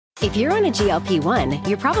If you're on a GLP-1,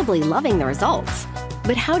 you're probably loving the results.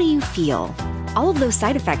 But how do you feel? All of those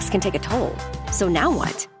side effects can take a toll. So now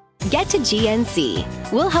what? Get to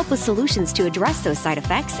GNC. We'll help with solutions to address those side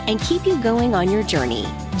effects and keep you going on your journey.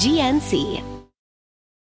 GNC.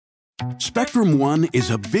 Spectrum One is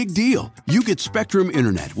a big deal. You get Spectrum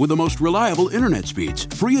Internet with the most reliable internet speeds,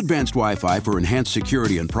 free advanced Wi-Fi for enhanced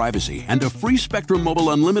security and privacy, and a free Spectrum Mobile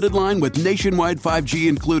Unlimited line with nationwide 5G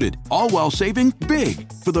included, all while saving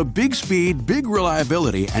big. For the big speed, big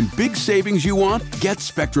reliability, and big savings you want, get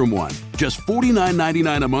Spectrum One. Just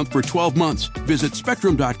 $49.99 a month for 12 months. Visit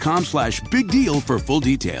spectrum.com/big deal for full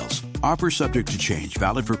details. Offer subject to change.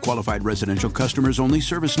 Valid for qualified residential customers only.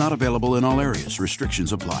 Service not available in all areas.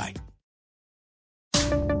 Restrictions apply.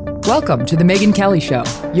 Welcome to The Megyn Kelly Show,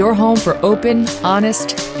 your home for open,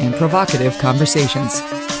 honest, and provocative conversations.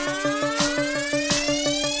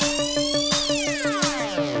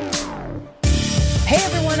 Hey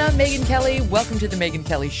everyone, I'm Megyn Kelly. Welcome to The Megyn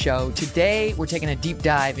Kelly Show. Today, we're taking a deep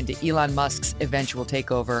dive into Elon Musk's eventual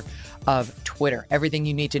takeover of Twitter. Everything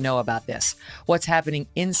you need to know about this. What's happening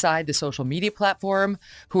inside the social media platform?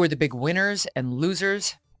 Who are the big winners and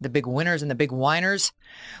losers? The big winners and the big whiners.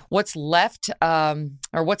 What's left, or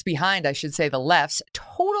what's behind, I should say, the left's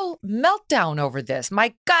total meltdown over this.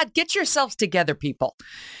 My God, get yourselves together, people.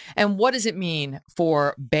 And what does it mean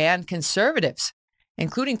for banned conservatives,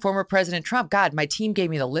 including former President Trump? God, my team gave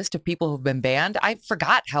me the list of people who've been banned. I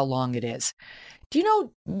forgot how long it is. Do you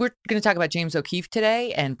know, we're going to talk about James O'Keefe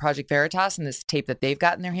today and Project Veritas and this tape that they've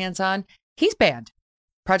gotten their hands on. He's banned.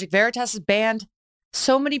 Project Veritas is banned.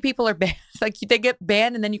 So many people are banned. Like they get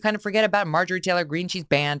banned and then you kind of forget about Marjorie Taylor Greene. She's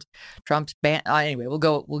banned. Trump's banned. Anyway,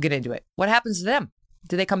 we'll get into it. What happens to them?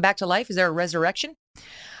 Do they come back to life? Is there a resurrection?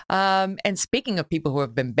 And speaking of people who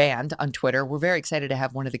have been banned on Twitter, we're very excited to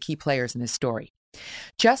have one of the key players in this story.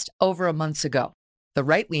 Just over a month ago, the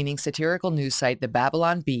right-leaning satirical news site, the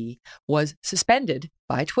Babylon Bee, was suspended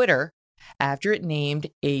by Twitter after it named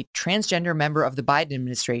a transgender member of the Biden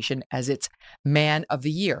administration as its Man of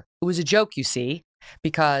the Year. It was a joke, you see,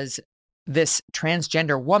 because this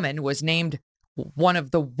transgender woman was named one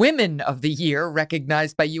of the Women of the Year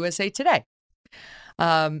recognized by USA Today.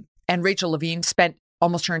 And Rachel Levine spent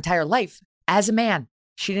almost her entire life as a man.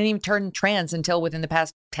 She didn't even turn trans until within the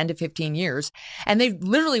past 10 to 15 years. And they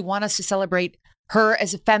literally want us to celebrate her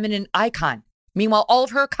as a feminine icon. Meanwhile, all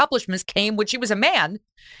of her accomplishments came when she was a man.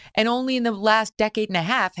 And only in the last decade and a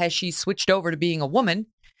half has she switched over to being a woman.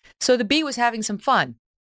 So the Bee was having some fun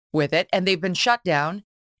with it, and they've been shut down,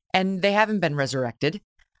 and they haven't been resurrected,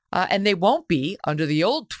 and they won't be under the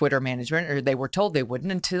old Twitter management, or they were told they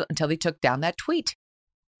wouldn't until they took down that tweet.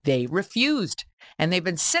 They refused, and they've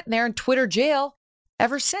been sitting there in Twitter jail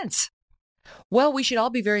ever since. Well, we should all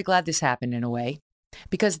be very glad this happened in a way,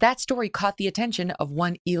 because that story caught the attention of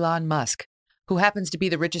one Elon Musk, who happens to be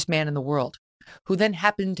the richest man in the world, who then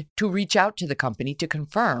happened to reach out to the company to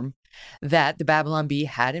confirm that the Babylon Bee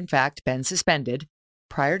had in fact been suspended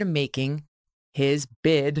prior to making his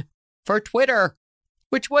bid for Twitter,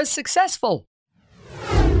 which was successful.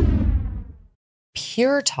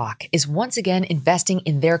 Pure Talk is once again investing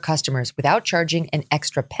in their customers without charging an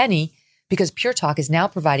extra penny because Pure Talk is now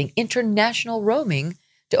providing international roaming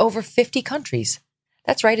to over 50 countries.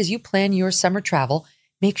 That's right. As you plan your summer travel,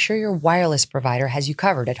 make sure your wireless provider has you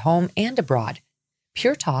covered at home and abroad.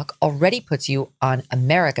 Pure Talk already puts you on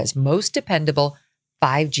America's most dependable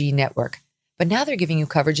 5G network. But now they're giving you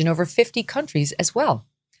coverage in over 50 countries as well.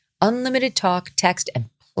 Unlimited talk, text,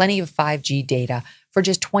 and plenty of 5G data for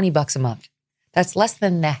just $20 a month. That's less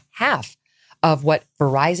than the half of what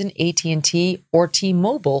Verizon, AT&T, or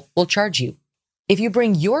T-Mobile will charge you. If you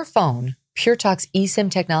bring your phone, Pure Talk's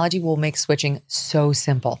eSIM technology will make switching so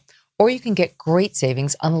simple. Or you can get great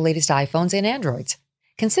savings on the latest iPhones and Androids.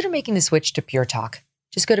 Consider making the switch to Pure Talk.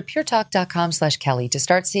 Just go to puretalk.com/Kelly to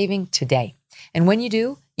start saving today. And when you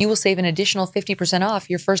do, you will save an additional 50% off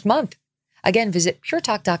your first month. Again, visit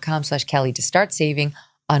puretalk.com/Kelly to start saving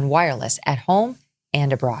on wireless at home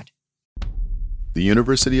and abroad. The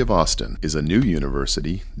University of Austin is a new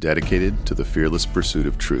university dedicated to the fearless pursuit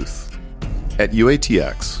of truth. At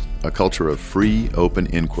UATX, a culture of free, open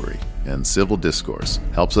inquiry and civil discourse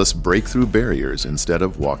helps us break through barriers instead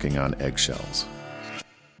of walking on eggshells.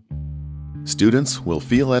 Students will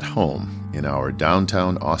feel at home in our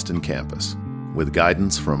downtown Austin campus. With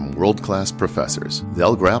guidance from world-class professors,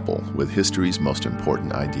 they'll grapple with history's most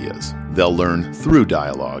important ideas. They'll learn through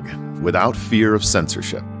dialogue, without fear of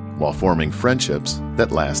censorship, while forming friendships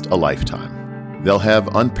that last a lifetime. They'll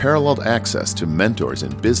have unparalleled access to mentors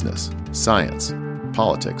in business, science,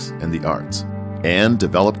 politics, and the arts, and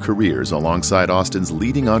develop careers alongside Austin's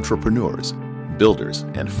leading entrepreneurs, builders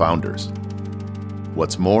and founders.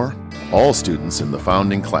 What's more, all students in the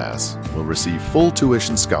founding class will receive full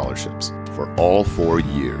tuition scholarships for all 4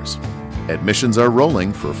 years. Admissions are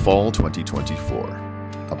rolling for fall 2024.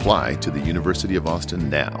 Apply to the University of Austin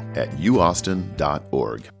now at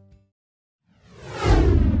uaustin.org.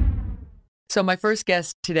 So my first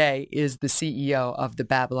guest today is the CEO of the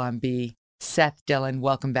Babylon Bee, Seth Dillon.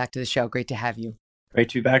 Welcome back to the show. Great to have you. Great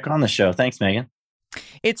to be back on the show. Thanks, Megan.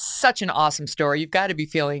 It's such an awesome story. You've got to be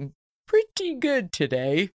feeling pretty good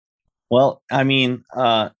today. Well, I mean,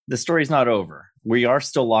 the story's not over. We are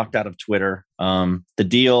still locked out of Twitter. The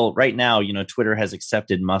deal right now, Twitter has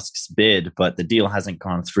accepted Musk's bid, but the deal hasn't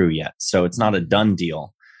gone through yet. So it's not a done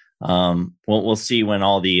deal. We'll see when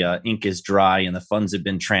all the ink is dry and the funds have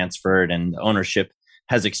been transferred and ownership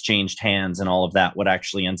has exchanged hands and all of that, what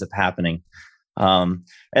actually ends up happening.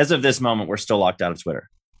 As of this moment, we're still locked out of Twitter.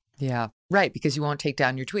 Yeah, right, because you won't take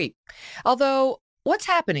down your tweet. Although, what's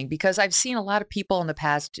happening? Because I've seen a lot of people in the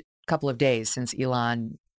past couple of days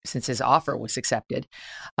since his offer was accepted,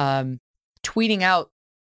 tweeting out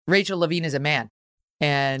Rachel Levine is a man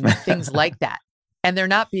and things like that. And they're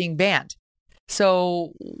not being banned.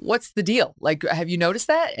 So what's the deal? Like, have you noticed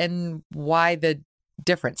that? And why the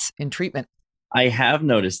difference in treatment? I have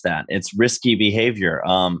noticed that. It's risky behavior.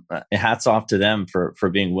 Hats off to them for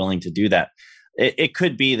being willing to do that. It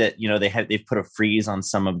could be that, they've put a freeze on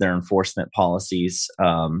some of their enforcement policies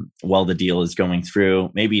while the deal is going through,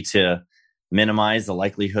 maybe to minimize the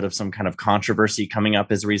likelihood of some kind of controversy coming up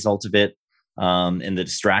as a result of it, and the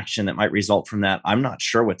distraction that might result from that. I'm not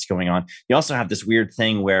sure what's going on. You also have this weird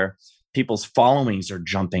thing where people's followings are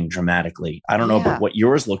jumping dramatically. I don't know about what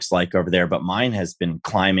yours looks like over there, but mine has been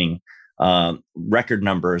climbing record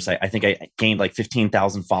numbers. I think I gained like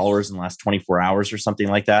 15,000 followers in the last 24 hours or something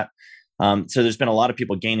like that. So there's been a lot of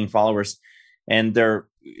people gaining followers, and they're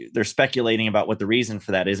speculating about what the reason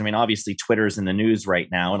for that is. I mean, obviously Twitter's in the news right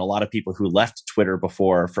now, and a lot of people who left Twitter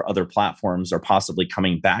before for other platforms are possibly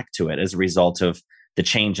coming back to it as a result of the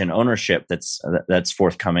change in ownership that's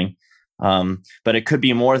forthcoming. But it could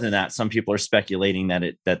be more than that. Some people are speculating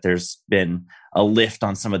that there's been a lift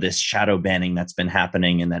on some of this shadow banning that's been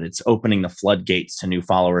happening, and that it's opening the floodgates to new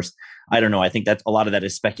followers. I don't know. I think that a lot of that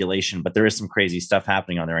is speculation, but there is some crazy stuff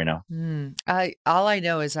happening on there right now. All I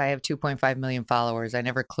know is I have 2.5 million followers. I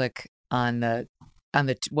never click on the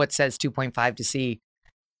what says 2.5 to see,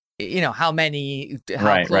 how many,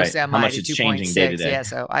 how close am I to 2.6? Yeah,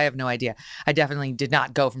 so I have no idea. I definitely did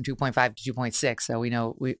not go from 2.5 to 2.6. So we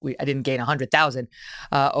know I didn't gain 100,000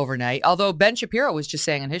 overnight. Although Ben Shapiro was just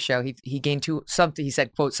saying on his show, he gained something. He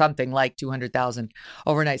said, quote, something like 200,000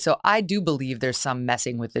 overnight. So I do believe there's some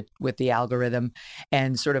messing with the algorithm,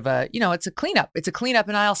 and sort of it's a cleanup. It's a cleanup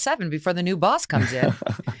in aisle 7 before the new boss comes in,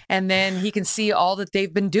 and then he can see all that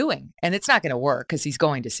they've been doing, and it's not going to work because he's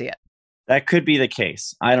going to see it. That could be the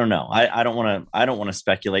case. I don't know. I don't want to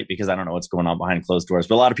speculate because I don't know what's going on behind closed doors.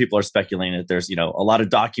 But a lot of people are speculating that there's a lot of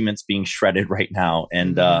documents being shredded right now,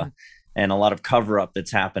 and a lot of cover up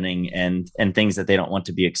that's happening, and things that they don't want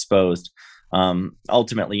to be exposed.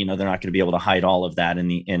 Ultimately, they're not going to be able to hide all of that.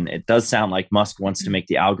 And it does sound like Musk wants to make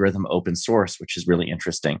the algorithm open source, which is really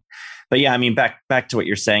interesting. But yeah, I mean, back to what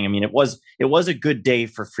you're saying. I mean, it was a good day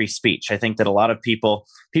for free speech. I think that a lot of people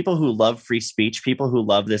who love free speech, people who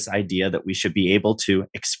love this idea that we should be able to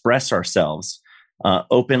express ourselves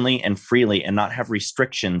openly and freely and not have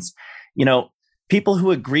restrictions. People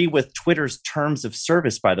who agree with Twitter's terms of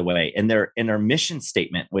service, by the way, in their mission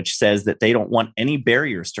statement, which says that they don't want any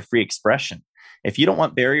barriers to free expression. If you don't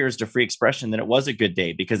want barriers to free expression, then it was a good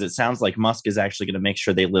day, because it sounds like Musk is actually going to make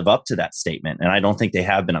sure they live up to that statement. And I don't think they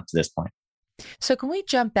have been up to this point. So can we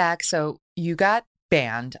jump back? So you got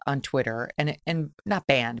banned on Twitter, and not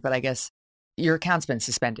banned, but I guess your account's been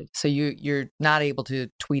suspended. So you're not able to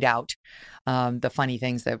tweet out the funny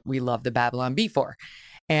things that we love the Babylon Bee for.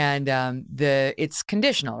 And it's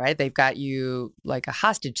conditional, right? They've got you like a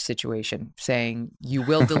hostage situation, saying you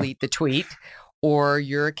will delete the tweet or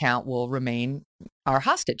your account will remain our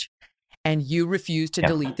hostage. And you refuse to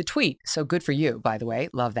delete the tweet. So good for you, by the way.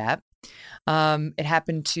 Love that. It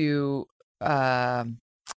happened to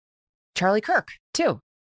Charlie Kirk, too,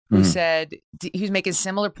 who said he was making a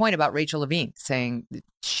similar point about Rachel Levine, saying that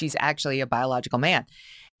she's actually a biological man.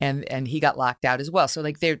 And he got locked out as well. So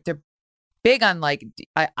like they're big on like,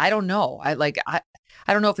 I don't know. I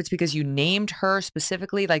don't know if it's because you named her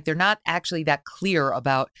specifically. Like they're not actually that clear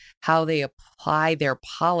about how they apply their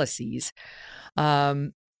policies.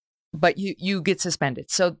 But you get suspended.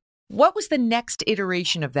 So what was the next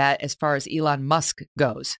iteration of that as far as Elon Musk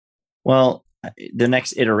goes? Well, the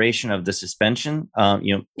next iteration of the suspension, like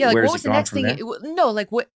where's what was it the gone next from thing? there? No,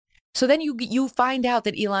 like what? So then you find out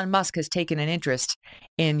that Elon Musk has taken an interest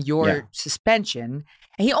in your suspension,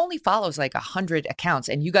 and he only follows like 100 accounts,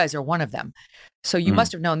 and you guys are one of them. So you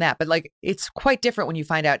must have known that, but like it's quite different when you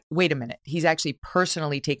find out, wait a minute, he's actually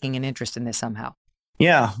personally taking an interest in this somehow.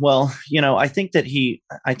 Yeah, well, I think that he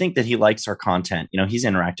likes our content. He's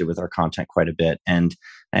interacted with our content quite a bit, and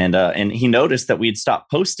he noticed that we'd stopped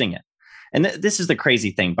posting it. And this is the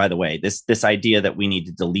crazy thing, by the way, this idea that we need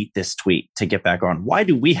to delete this tweet to get back on. Why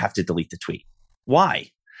do we have to delete the tweet? Why?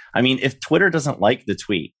 I mean, if Twitter doesn't like the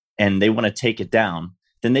tweet and they want to take it down,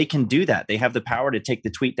 then they can do that. They have the power to take the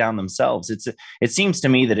tweet down themselves. It seems to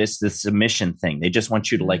me that it's the submission thing. They just want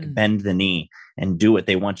you to like bend the knee and do what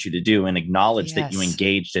they want you to do and acknowledge that you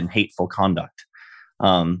engaged in hateful conduct.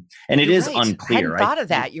 And it is unclear. I hadn't thought of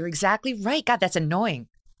that. You're exactly right. God, that's annoying.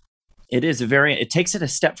 It takes it a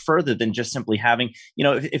step further than just simply having,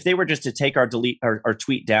 if they were just to take our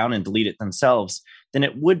tweet down and delete it themselves, then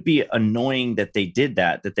it would be annoying that they did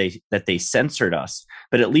that they censored us,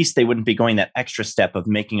 but at least they wouldn't be going that extra step of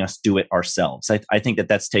making us do it ourselves. I think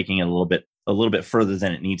that's taking it a little bit further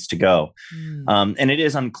than it needs to go. And it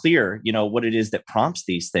is unclear, what it is that prompts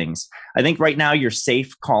these things. I think right now you're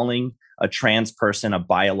safe calling a trans person a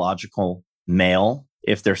biological male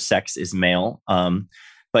if their sex is male.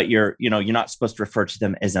 But you're not supposed to refer to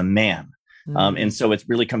them as a man. And so it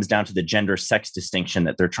really comes down to the gender sex distinction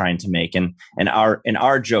that they're trying to make. And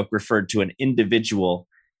our joke referred to an individual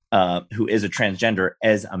who is a transgender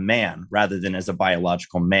as a man rather than as a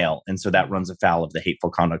biological male. And so that runs afoul of the hateful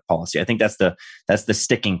conduct policy. I think that's the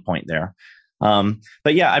sticking point there.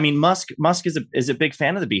 But yeah, I mean, Musk is a big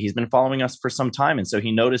fan of the bee. He's been following us for some time. And so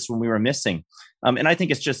he noticed when we were missing. And I think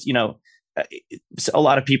it's just, a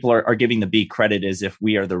lot of people are giving the bee credit as if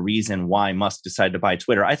we are the reason why Musk decided to buy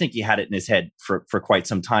Twitter. I think he had it in his head for quite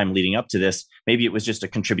some time leading up to this. Maybe it was just a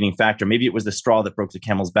contributing factor. Maybe it was the straw that broke the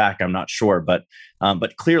camel's back. I'm not sure. But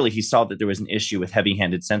clearly he saw that there was an issue with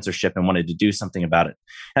heavy-handed censorship and wanted to do something about it.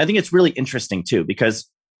 And I think it's really interesting, too, because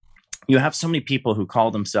you have so many people who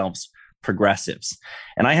call themselves progressives.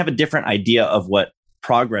 And I have a different idea of what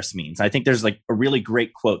progress means. I think there's like a really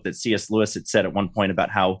great quote that C.S. Lewis had said at one point about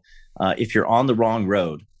how if you're on the wrong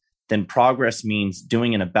road, then progress means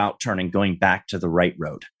doing an about turn and going back to the right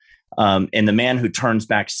road. And the man who turns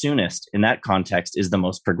back soonest in that context is the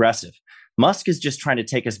most progressive. Musk is just trying to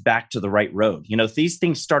take us back to the right road. These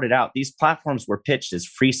things started out, these platforms were pitched as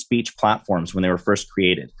free speech platforms when they were first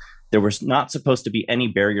created. There was not supposed to be any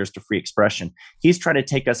barriers to free expression. He's trying to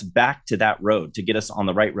take us back to that road, to get us on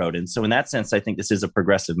the right road. And so in that sense, I think this is a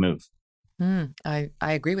progressive move. I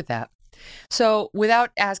agree with that. So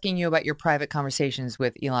without asking you about your private conversations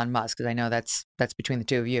with Elon Musk, because I know that's between the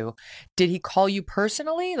two of you, did he call you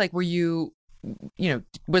personally? Like, were you,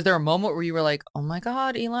 was there a moment where you were like, oh my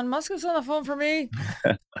God, Elon Musk is on the phone for me?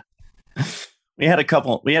 We had a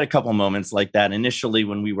couple moments like that initially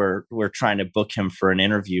when we were trying to book him for an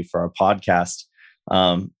interview for our podcast.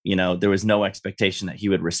 There was no expectation that he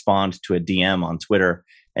would respond to a DM on Twitter.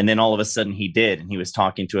 And then all of a sudden he did. And he was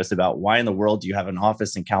talking to us about why in the world do you have an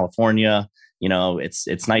office in California?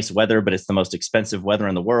 It's nice weather, but it's the most expensive weather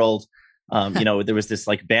in the world. There was this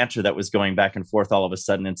like banter that was going back and forth all of a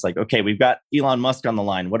sudden. It's like, okay, we've got Elon Musk on the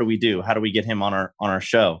line. What do we do? How do we get him on our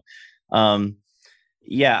show?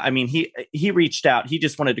 I mean, he reached out. He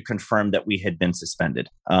just wanted to confirm that we had been suspended.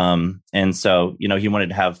 And so, he wanted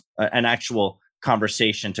to have an actual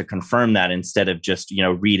conversation to confirm that instead of just,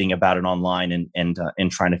 reading about it online and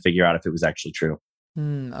trying to figure out if it was actually true.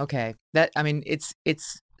 Okay.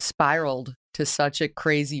 It's spiraled to such a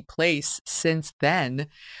crazy place since then.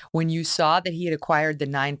 When you saw that he had acquired the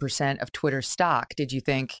 9% of Twitter stock, did you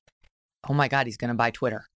think, oh my God, he's going to buy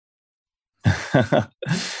Twitter?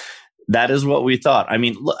 That is what we thought. I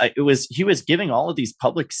mean, he was giving all of these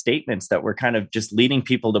public statements that were kind of just leading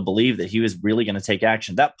people to believe that he was really going to take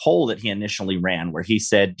action. That poll that he initially ran where he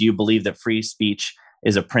said, do you believe that free speech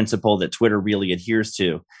is a principle that Twitter really adheres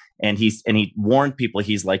to? And he warned people,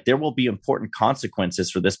 he's like, there will be important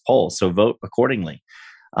consequences for this poll, so vote accordingly.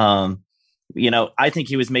 I think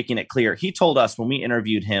he was making it clear. He told us when we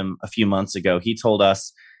interviewed him a few months ago, he told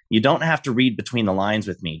us, you don't have to read between the lines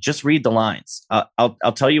with me. Just read the lines.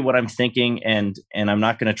 I'll tell you what I'm thinking, and I'm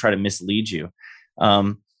not going to try to mislead you.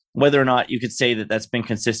 Whether or not you could say that that's been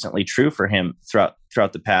consistently true for him throughout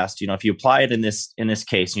the past, if you apply it in this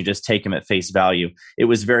case, and you just take him at face value, it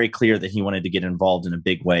was very clear that he wanted to get involved in a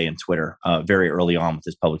big way in Twitter very early on with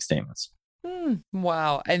his public statements.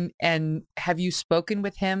 Wow. And have you spoken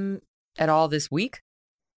with him at all this week?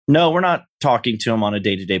 No, we're not talking to him on a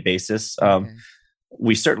day-to-day basis. Okay.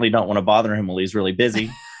 We certainly don't want to bother him while he's really busy.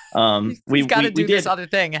 He's got to do this other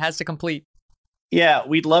thing. It has to complete. Yeah,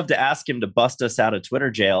 we'd love to ask him to bust us out of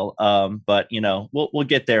Twitter jail, but we'll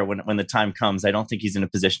get there when the time comes. I don't think he's in a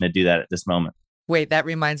position to do that at this moment. Wait, that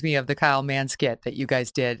reminds me of the Kyle Mann skit that you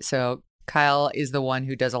guys did. So Kyle is the one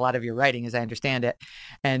who does a lot of your writing, as I understand it,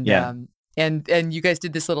 and Yeah. and you guys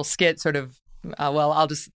did this little skit, sort of. Well, I'll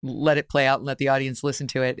just let it play out and let the audience listen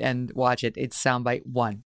to it and watch it. It's soundbite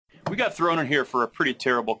 1. We got thrown in here for a pretty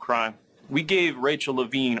terrible crime. We gave Rachel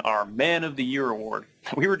Levine our Man of the Year award.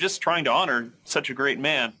 We were just trying to honor such a great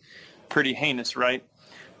man. Pretty heinous, right?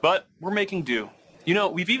 But we're making do.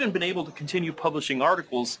 We've even been able to continue publishing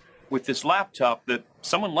articles with this laptop that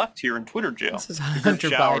someone left here in Twitter jail. This is The Hunter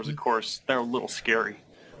group showers, Biden. of course, they're a little scary.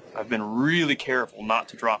 I've been really careful not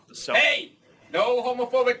to drop the soap. Hey, no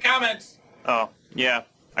homophobic comments. Oh, yeah,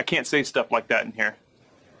 I can't say stuff like that in here.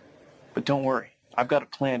 But don't worry, I've got a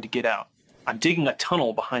plan to get out. I'm digging a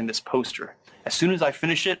tunnel behind this poster. As soon as I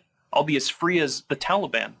finish it, I'll be as free as the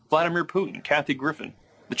Taliban, Vladimir Putin, Kathy Griffin,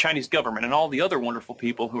 the Chinese government, and all the other wonderful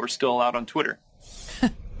people who are still out on Twitter.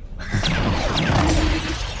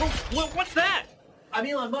 What's that? I'm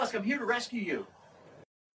Elon Musk. I'm here to rescue you.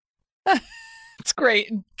 It's great.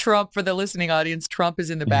 And Trump, for the listening audience, Trump is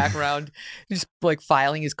in the background, just like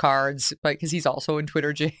filing his cards, because he's also in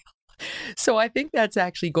Twitter jail. So I think that's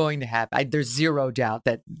actually going to happen. There's zero doubt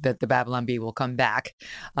that the Babylon Bee will come back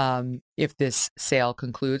if this sale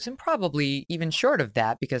concludes, and probably even short of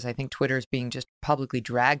that, because I think Twitter is being just publicly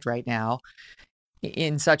dragged right now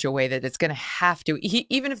in such a way that it's going to have to,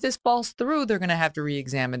 even if this falls through, they're going to have to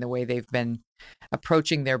re-examine the way they've been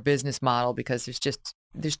approaching their business model, because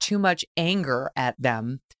there's too much anger at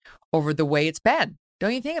them over the way it's been.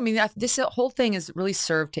 Don't you think? I mean, this whole thing has really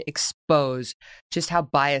served to expose just how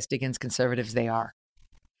biased against conservatives they are.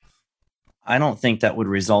 I don't think that would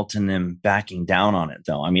result in them backing down on it,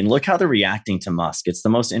 though. I mean, look how they're reacting to Musk. It's the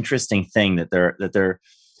most interesting thing that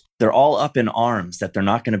they're all up in arms that they're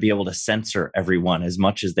not going to be able to censor everyone as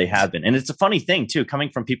much as they have been. And it's a funny thing, too,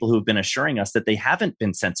 coming from people who've been assuring us that they haven't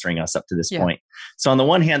been censoring us up to this point. So on the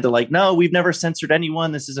one hand, they're like, no, we've never censored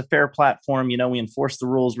anyone. This is a fair platform. We enforce the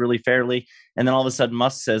rules really fairly. And then all of a sudden,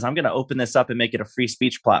 Musk says, I'm going to open this up and make it a free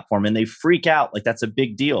speech platform. And they freak out like that's a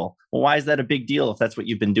big deal. Well, why is that a big deal if that's what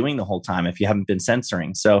you've been doing the whole time, if you haven't been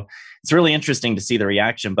censoring? So it's really interesting to see the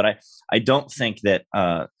reaction. But I don't think that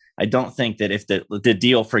if the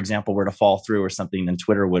deal, for example, were to fall through or something, then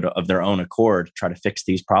Twitter would, of their own accord, try to fix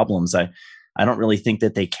these problems. I don't really think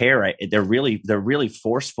that they care. They're really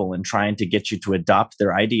forceful in trying to get you to adopt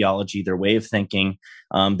their ideology, their way of thinking.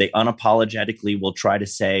 They unapologetically will try to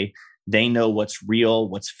say they know what's real,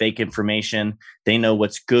 what's fake information. They know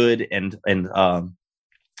what's good and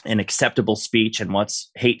acceptable speech and what's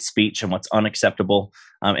hate speech and what's unacceptable.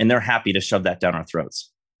 And they're happy to shove that down our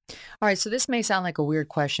throats. All right, so this may sound like a weird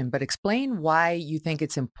question, but explain why you think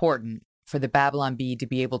it's important for the Babylon Bee to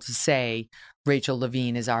be able to say Rachel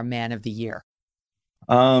Levine is our Man of the Year.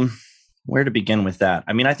 Where to begin with that?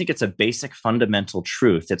 I mean, I think it's a basic fundamental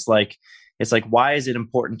truth. It's like, why is it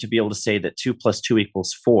important to be able to say that 2 + 2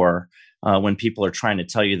 = 4 when people are trying to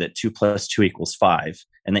tell you that 2 + 2 = 5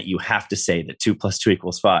 and that you have to say that 2 + 2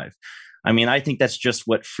 = 5? I mean, I think that's just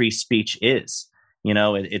what free speech is.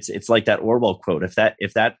 It's like that Orwell quote.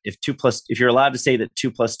 If you're allowed to say that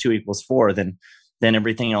 2 + 2 = 4, then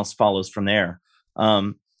everything else follows from there.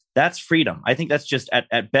 That's freedom. I think that's just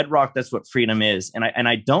at bedrock. That's what freedom is. And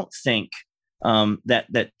I don't think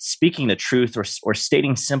that speaking the truth or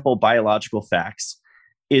stating simple biological facts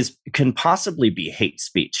can possibly be hate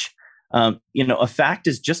speech. A fact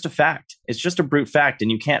is just a fact. It's just a brute fact,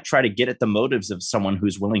 and you can't try to get at the motives of someone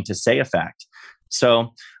who's willing to say a fact.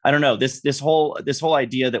 So I don't know, this whole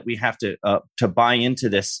idea that we have to buy into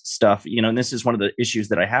this stuff, and this is one of the issues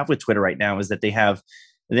that I have with Twitter right now, is that they have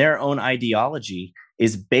their own ideology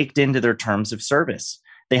is baked into their terms of service.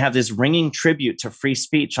 They have this ringing tribute to free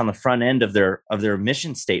speech on the front end of their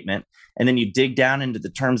mission statement. And then you dig down into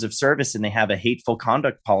the terms of service and they have a hateful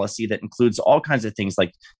conduct policy that includes all kinds of things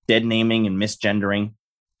like dead naming and misgendering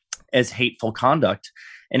as hateful conduct.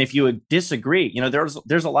 And if you disagree,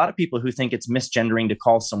 there's a lot of people who think it's misgendering to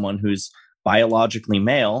call someone who's biologically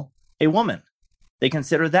male a woman. They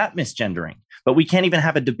consider that misgendering, but we can't even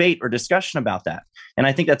have a debate or discussion about that. And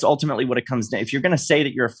I think that's ultimately what it comes down. If you're going to say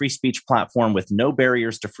that you're a free speech platform with no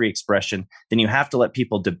barriers to free expression, then you have to let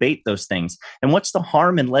people debate those things. And what's the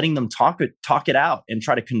harm in letting them talk it out and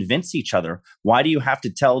try to convince each other? Why do you have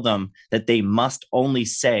to tell them that they must only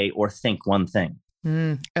say or think one thing?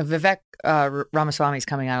 Vivek Ramaswamy is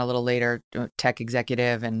coming on a little later, tech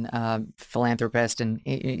executive and philanthropist, and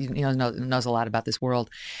he knows a lot about this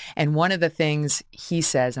world. And one of the things he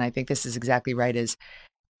says, and I think this is exactly right, is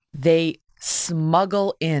they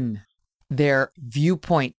smuggle in their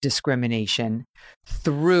viewpoint discrimination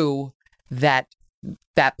through that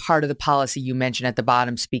part of the policy you mentioned at the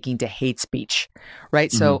bottom, speaking to hate speech,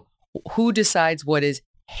 right? So who decides what is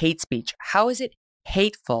hate speech? How is it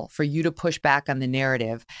hateful for you to push back on the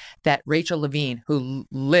narrative that Rachel Levine, who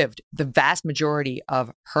lived the vast majority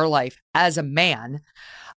of her life as a man,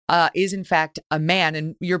 is in fact a man,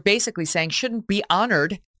 and you're basically saying shouldn't be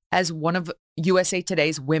honored as one of USA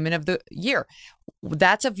Today's Women of the Year?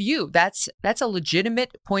 That's a view. That's a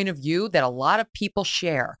legitimate point of view that a lot of people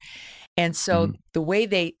share. And so the way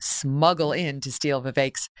they smuggle in, to steal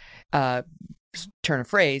Vivek's turn of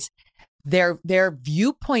phrase, their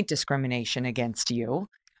viewpoint discrimination against you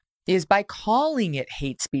is by calling it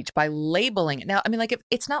hate speech, by labeling it. Now, I mean, like, if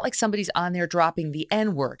it's not like somebody's on there dropping the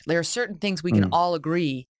N-word. There are certain things we can all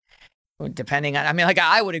agree, depending on, I mean, like,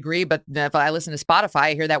 I would agree, but if I listen to Spotify,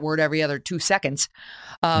 I hear that word every other 2 seconds.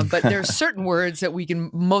 But there's certain words that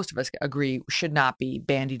most of us agree should not be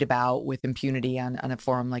bandied about with impunity on a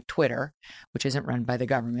forum like Twitter, which isn't run by the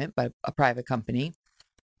government, but a private company.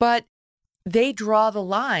 But they draw the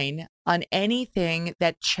line on anything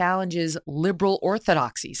that challenges liberal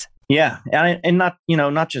orthodoxies. Yeah, and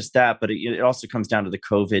not just that, but it also comes down to the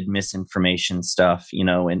COVID misinformation stuff,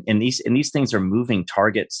 and these things are moving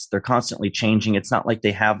targets. They're constantly changing. It's not like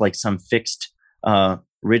they have like some fixed,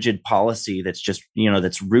 rigid policy that's just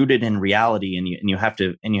that's rooted in reality, and you have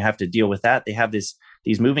to deal with that. They have these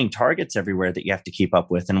moving targets everywhere that you have to keep up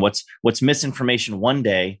with. And what's misinformation one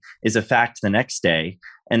day is a fact the next day,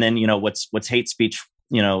 and then what's hate speech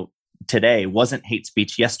today wasn't hate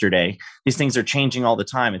speech yesterday. These things are changing all the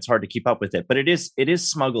time. It's hard to keep up with it, but it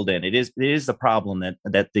is smuggled in. It is the problem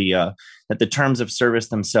that the terms of service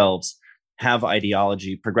themselves have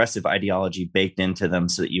ideology, progressive ideology baked into them,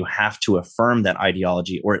 so that you have to affirm that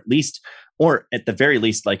ideology, or at the very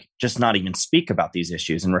least, like, just not even speak about these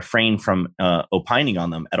issues and refrain from opining on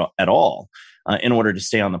them at all in order to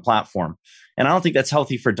stay on the platform. And I don't think that's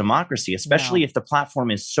healthy for democracy, especially if the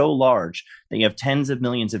platform is so large that you have tens of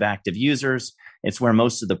millions of active users. It's where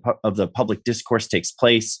most of the public discourse takes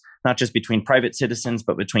place, not just between private citizens,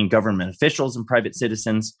 but between government officials and private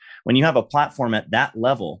citizens. When you have a platform at that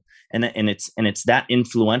level, and it's that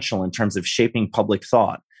influential in terms of shaping public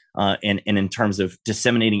thought, and in terms of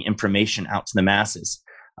disseminating information out to the masses,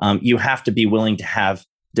 you have to be willing to have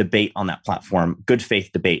debate on that platform, good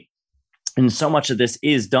faith debate. And so much of this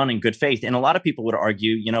is done in good faith. And a lot of people would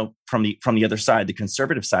argue, from the other side, the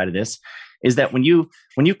conservative side of this, is that when you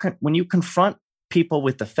confront people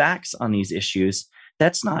with the facts on these issues,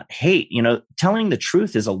 that's not hate. Telling the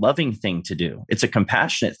truth is a loving thing to do. It's a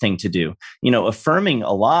compassionate thing to do. Affirming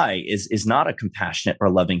a lie is not a compassionate or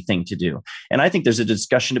loving thing to do. And I think there's a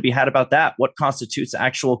discussion to be had about that. What constitutes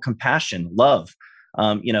actual compassion, love?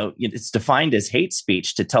 It's defined as hate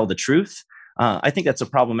speech to tell the truth. I think that's a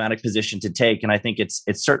problematic position to take, and I think it's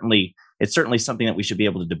certainly something that we should be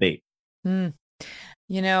able to debate. I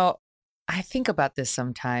think about this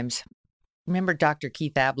sometimes. Remember Dr.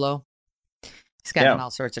 Keith Abloh? He's gotten in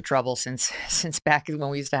all sorts of trouble since back when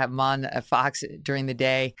we used to have him on Fox during the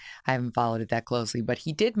day. I haven't followed it that closely, but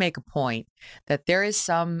he did make a point that there's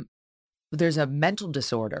a mental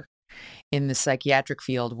disorder in the psychiatric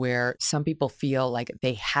field where some people feel like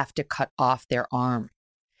they have to cut off their arm.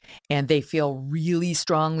 And they feel really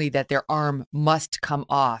strongly that their arm must come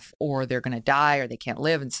off, or they're going to die, or they can't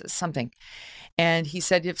live, and something. And he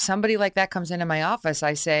said, if somebody like that comes into my office,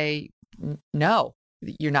 I say, no,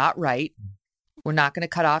 you're not right. We're not going to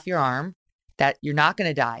cut off your arm. That you're not going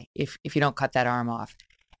to die if you don't cut that arm off.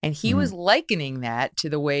 And he was likening that to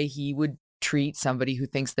the way he would treat somebody who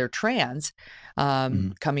thinks they're trans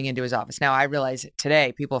coming into his office. Now, I realize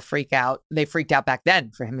today people freak out. They freaked out back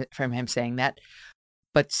then from him saying that.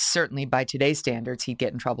 But certainly by today's standards, he'd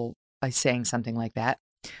get in trouble by saying something like that.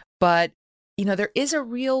 But, there is a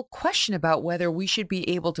real question about whether we should be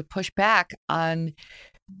able to push back on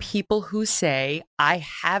people who say, I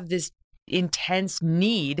have this intense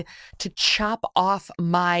need to chop off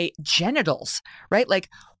my genitals, right? Like,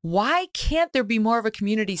 why can't there be more of a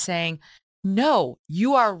community saying, no,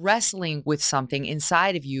 you are wrestling with something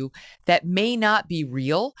inside of you that may not be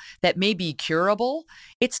real, that may be curable.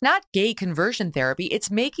 It's not gay conversion therapy. It's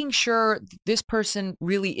making sure this person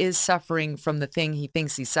really is suffering from the thing he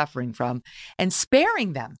thinks he's suffering from, and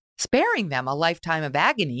sparing them a lifetime of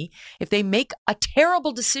agony if they make a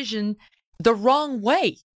terrible decision the wrong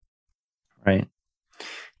way. Right.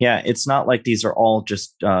 Yeah, it's not like these are all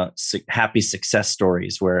just happy success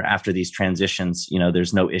stories where after these transitions,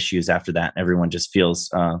 there's no issues after that. Everyone just feels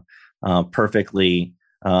perfectly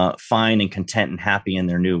fine and content and happy in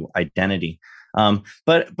their new identity.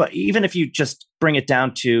 But even if you just bring it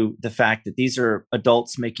down to the fact that these are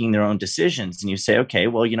adults making their own decisions, and you say, okay,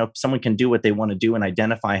 well, someone can do what they want to do and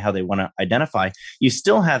identify how they want to identify, you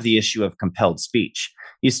still have the issue of compelled speech.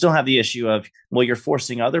 You still have the issue of, well, you're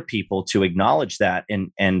forcing other people to acknowledge that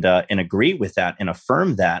and agree with that and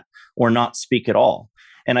affirm that, or not speak at all.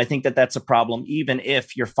 And I think that that's a problem, even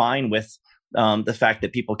if you're fine with the fact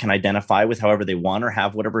that people can identify with however they want or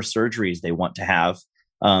have whatever surgeries they want to have.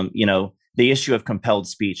 The issue of compelled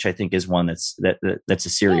speech, I think, is one that's a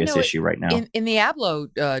serious issue right now. In the ABLO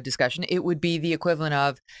discussion, it would be the equivalent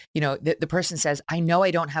of, the person says, I know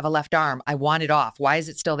I don't have a left arm. I want it off. Why is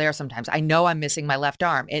it still there sometimes? I know I'm missing my left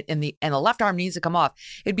arm, and the left arm needs to come off.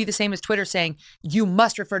 It'd be the same as Twitter saying, you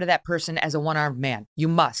must refer to that person as a one-armed man. You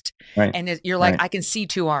must. Right. And you're like, Right. I can see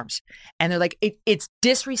two arms. And they're like, it's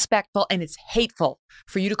disrespectful and it's hateful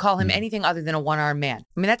for you to call him anything other than a one-armed man.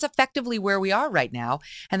 I mean, that's effectively where we are right now.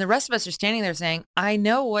 And the rest of us are standing there saying, I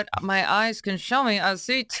know what my eyes can show me. I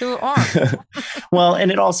see two arms. Well,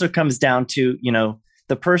 and it also comes down to,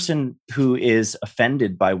 the person who is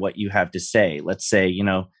offended by what you have to say. Let's say,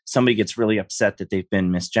 somebody gets really upset that they've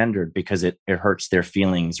been misgendered because it hurts their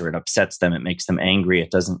feelings, or it upsets them. It makes them angry.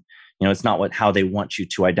 It doesn't, it's not how they want you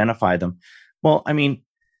to identify them. Well, I mean,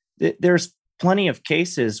 there's plenty of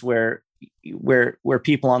cases where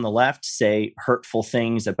people on the left say hurtful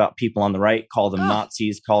things about people on the right, call them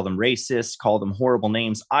Nazis, call them racists, call them horrible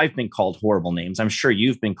names. I've been called horrible names. I'm sure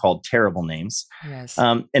you've been called terrible names. Yes.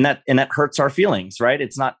 And that hurts our feelings, right?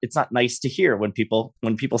 It's not nice to hear when people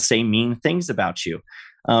say mean things about you.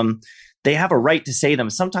 They have a right to say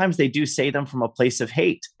them. Sometimes they do say them from a place of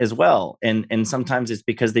hate as well. And sometimes it's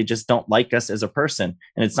because they just don't like us as a person.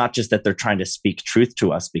 And it's not just that they're trying to speak truth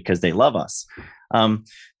to us because they love us.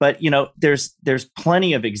 But there's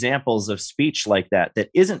plenty of examples of speech like that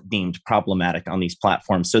isn't deemed problematic on these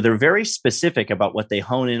platforms. So they're very specific about what they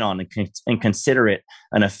hone in on and consider it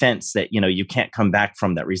an offense that, you can't come back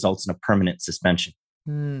from, that results in a permanent suspension.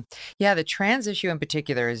 Yeah, the trans issue in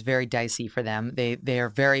particular is very dicey for them. They are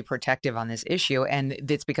very protective on this issue, and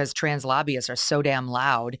it's because trans lobbyists are so damn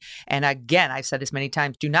loud. And again, I've said this many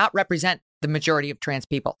times, do not represent the majority of trans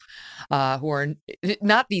people who are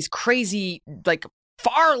not these crazy,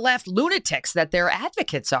 far left lunatics that their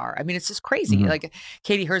advocates are. I mean, it's just crazy. Mm-hmm. Like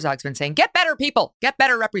Katie Herzog's been saying, get better people, get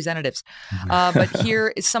better representatives. But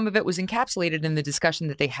here, some of it was encapsulated in the discussion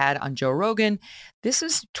that they had on Joe Rogan. This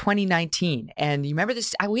is 2019. And you remember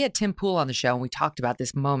this? We had Tim Pool on the show and we talked about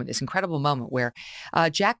this moment, this incredible moment where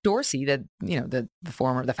Jack Dorsey, the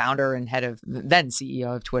founder and head of, then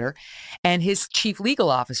CEO of Twitter, and his chief legal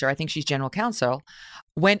officer, I think she's general counsel,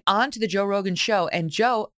 went on to the Joe Rogan show, and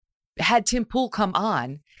Joe had Tim Pool come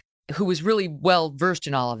on, who was really well versed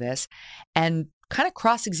in all of this, and kind of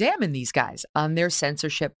cross-examine these guys on their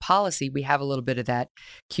censorship policy. We have a little bit of that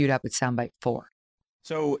queued up at Soundbite 4.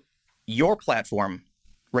 So your platform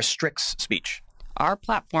restricts speech. Our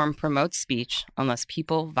platform promotes speech unless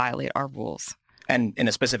people violate our rules. And in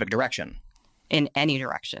a specific direction. In any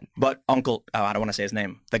direction. But I don't want to say his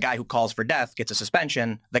name. The guy who calls for death gets a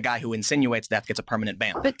suspension. The guy who insinuates death gets a permanent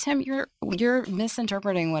ban. But Tim, you're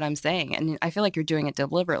misinterpreting what I'm saying, and I feel like you're doing it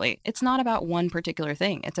deliberately. It's not about one particular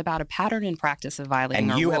thing. It's about a pattern and practice of violating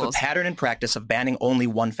our rules. And you have a pattern and practice of banning only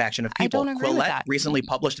one faction of people. I don't agree with that. Recently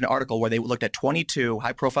published an article where they looked at 22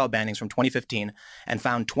 high-profile bannings from 2015 and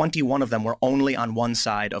found 21 of them were only on one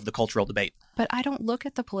side of the cultural debate. But I don't look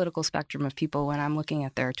at the political spectrum of people when I'm looking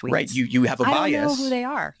at their tweets. Right. You have a bias. I don't know who they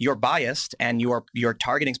are. You're biased, and you're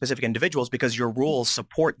targeting specific individuals because your rules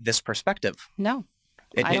support this perspective. No.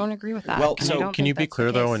 I don't agree with that. Well, so can you be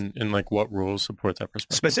clear, though, in what rules support that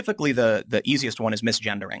perspective? Specifically, the easiest one is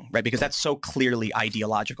misgendering, right? Because that's so clearly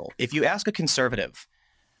ideological. If you ask a conservative,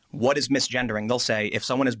 what is misgendering? They'll say, if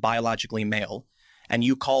someone is biologically male and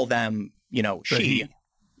you call them, she,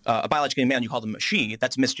 biologically male and you call them a she,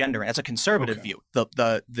 that's misgendering. That's a conservative view.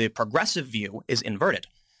 The progressive view is inverted.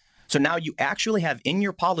 So now you actually have in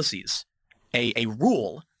your policies a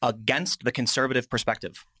rule against the conservative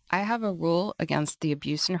perspective. I have a rule against the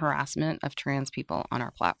abuse and harassment of trans people on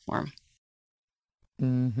our platform.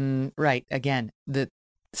 Mm-hmm. Right. Again, the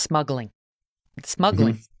smuggling,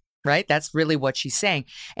 right? That's really what she's saying.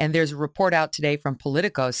 And there's a report out today from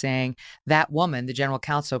Politico saying that woman, the general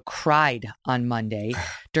counsel, cried on Monday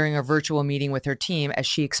during a virtual meeting with her team as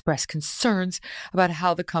she expressed concerns about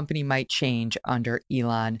how the company might change under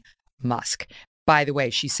Elon Musk. By the way,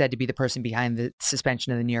 she's said to be the person behind the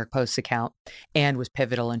suspension of the New York Post's account and was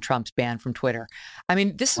pivotal in Trump's ban from Twitter. I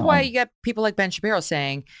mean, this is why you get people like Ben Shapiro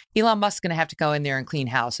saying Elon Musk's going to have to go in there and clean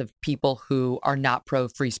house of people who are not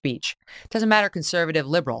pro-free speech. Doesn't matter conservative,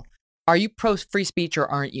 liberal. Are you pro free speech or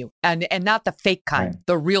aren't you? And not the fake kind,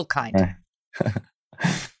 the real kind.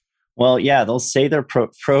 Well, yeah, they'll say they're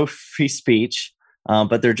pro free speech,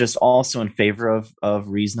 but they're just also in favor of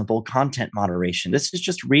reasonable content moderation. This is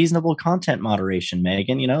just reasonable content moderation,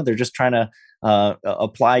 Megan. They're just trying to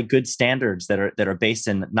apply good standards that are based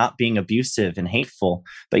in not being abusive and hateful.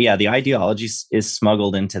 But yeah, the ideology is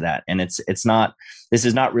smuggled into that, and it's not. This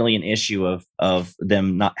is not really an issue of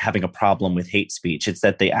them not having a problem with hate speech. It's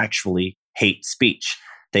that they actually hate speech.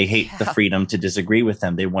 They hate the freedom to disagree with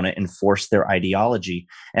them. They want to enforce their ideology.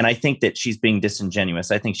 And I think that she's being disingenuous.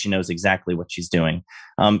 I think she knows exactly what she's doing.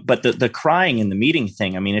 But the crying in the meeting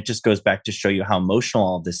thing, I mean, it just goes back to show you how emotional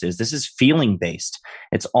all of this is. This is feeling based.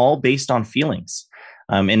 It's all based on feelings.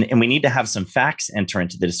 And we need to have some facts enter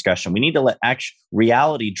into the discussion. We need to let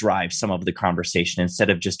reality drive some of the conversation instead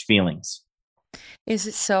of just feelings. Is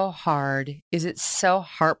it so hard? Is it so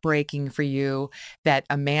heartbreaking for you that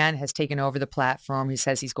a man has taken over the platform? He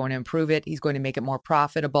says he's going to improve it. He's going to make it more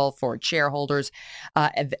profitable for its shareholders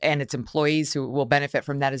and its employees who will benefit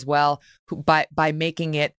from that as well, by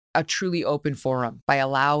making it a truly open forum, by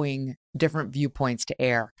allowing different viewpoints to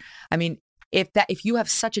air. I mean, if you have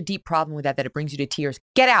such a deep problem with that it brings you to tears,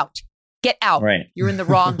 get out. Get out. Right. You're in the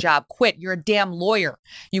wrong job. Quit. You're a damn lawyer.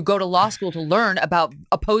 You go to law school to learn about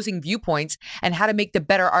opposing viewpoints and how to make the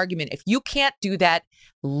better argument. If you can't do that,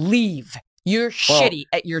 leave. You're shitty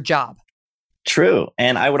at your job. True.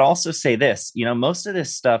 And I would also say this, most of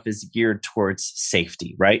this stuff is geared towards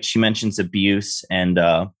safety, right? She mentions abuse and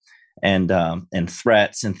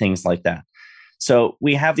threats and things like that. So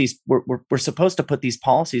we have these, we're supposed to put these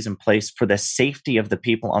policies in place for the safety of the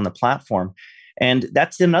people on the platform. And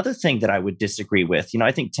that's another thing that I would disagree with.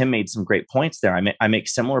 I think Tim made some great points there. I make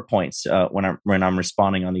similar points when I'm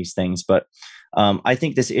responding on these things. But I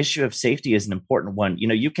think this issue of safety is an important one.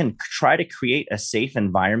 You can try to create a safe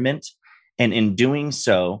environment, and in doing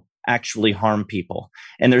so, actually harm people.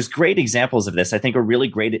 And there's great examples of this. I think a really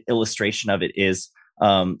great illustration of it is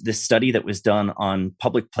this study that was done on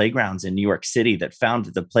public playgrounds in New York City that found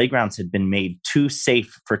that the playgrounds had been made too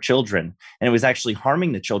safe for children. And it was actually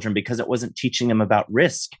harming the children because it wasn't teaching them about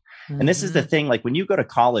risk. Mm-hmm. And this is the thing, like when you go to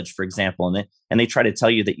college, for example, and they try to tell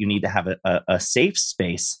you that you need to have a safe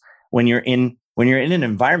space when you're in an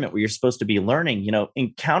environment where you're supposed to be learning,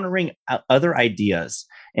 encountering other ideas,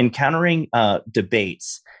 encountering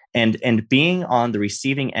debates, and being on the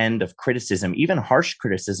receiving end of criticism, even harsh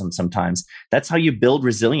criticism sometimes. That's how you build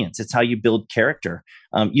resilience. It's how you build character.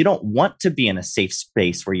 You don't want to be in a safe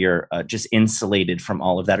space where you're just insulated from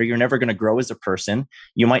all of that, or you're never going to grow as a person.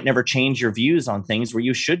 You might never change your views on things where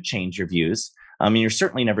you should change your views. You're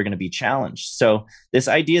certainly never going to be challenged. So this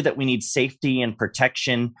idea that we need safety and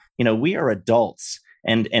protection, we are adults.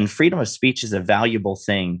 And freedom of speech is a valuable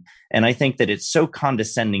thing. And I think that it's so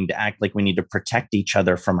condescending to act like we need to protect each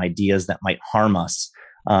other from ideas that might harm us.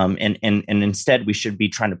 And instead, we should be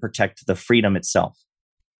trying to protect the freedom itself.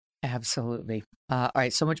 Absolutely. All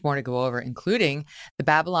right. So much more to go over, including the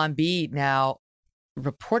Babylon Bee now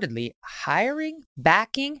reportedly hiring,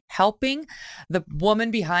 backing, helping the woman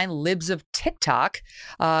behind Libs of TikTok,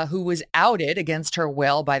 who was outed against her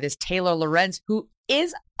will by this Taylor Lorenz, who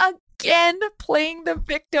is again playing the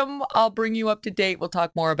victim. I'll bring you up to date. We'll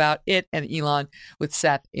talk more about it and Elon with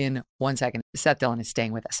Seth in 1 second. Seth Dillon is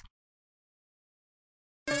staying with us.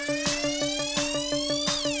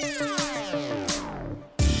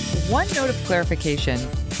 One note of clarification,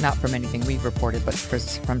 not from anything we've reported, but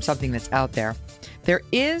from something that's out there. There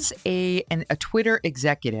is a Twitter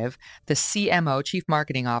executive, the CMO, Chief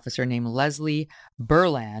Marketing Officer, named Leslie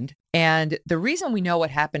Berland. And the reason we know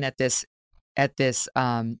what happened at this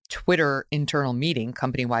Twitter internal meeting,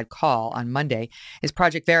 company-wide call on Monday, is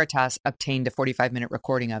Project Veritas obtained a 45-minute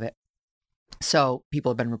recording of it. So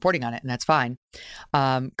people have been reporting on it, and that's fine.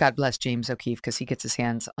 God bless James O'Keefe, because he gets his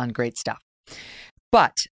hands on great stuff.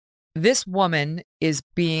 But this woman is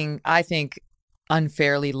being, I think,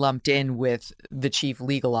 unfairly lumped in with the chief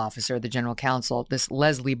legal officer, the general counsel. This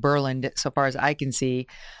Leslie Berland, so far as I can see,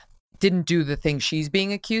 didn't do the thing she's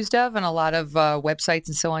being accused of on a lot of websites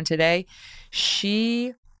and so on today.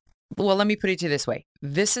 Well, let me put it to you this way.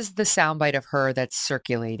 This is the soundbite of her that's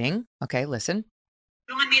circulating. Okay, listen.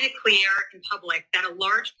 Elon made it clear in public that a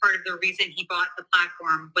large part of the reason he bought the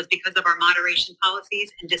platform was because of our moderation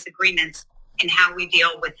policies and disagreements in how we deal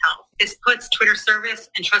with health. This puts Twitter service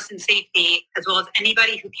and trust and safety, as well as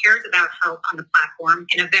anybody who cares about health on the platform,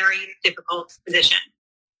 in a very difficult position.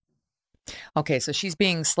 Okay, so she's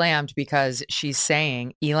being slammed because she's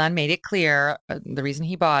saying Elon made it clear the reason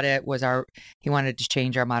he bought it was he wanted to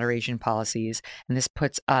change our moderation policies, and this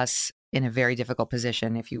puts us in a very difficult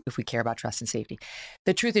position if we care about trust and safety.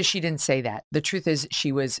 The truth is she didn't say that. The truth is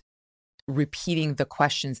she was repeating the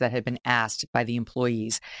questions that had been asked by the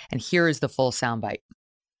employees. And here is the full soundbite.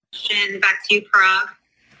 Back to you, Parag.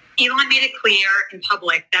 Elon made it clear in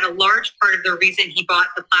public that a large part of the reason he bought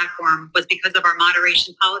the platform was because of our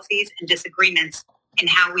moderation policies and disagreements in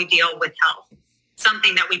how we deal with health,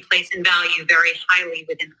 something that we place in value very highly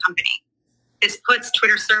within the company. This puts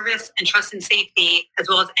Twitter service and trust and safety, as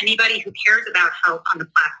well as anybody who cares about health on the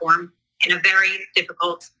platform, in a very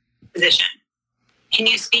difficult position. Can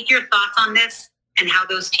you speak your thoughts on this and how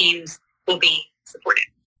those teams will be supported?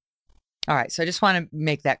 All right. So I just want to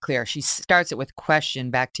make that clear. She starts it with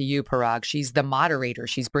question back to you, Parag. She's the moderator.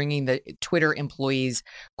 She's bringing the Twitter employees'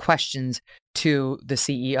 questions to the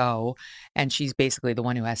CEO, and she's basically the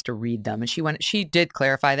one who has to read them. And she did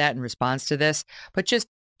clarify that in response to this, but just,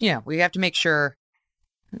 we have to make sure,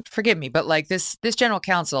 forgive me, but like this general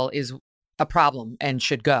counsel is a problem and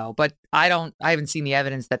should go. But I haven't seen the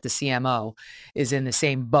evidence that the CMO is in the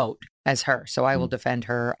same boat as her. So I will defend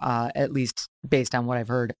her, at least based on what I've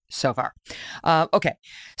heard so far. Okay.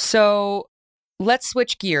 So let's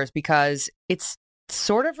switch gears because it's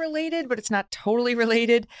sort of related, but it's not totally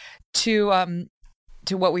related to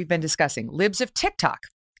what we've been discussing. Libs of TikTok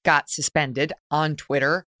got suspended on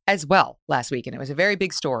Twitter as well last week. And it was a very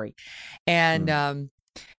big story. And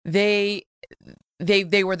they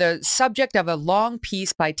were the subject of a long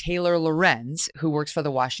piece by Taylor Lorenz, who works for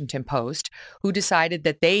the Washington Post, who decided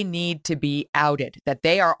that they need to be outed, that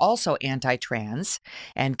they are also anti-trans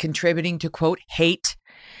and contributing to, quote, hate.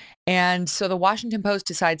 And so the Washington Post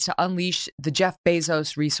decides to unleash the Jeff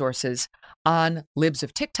Bezos resources on Libs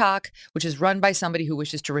of TikTok, which is run by somebody who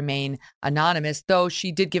wishes to remain anonymous, though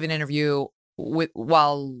she did give an interview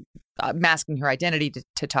while masking her identity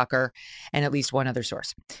to Tucker and at least one other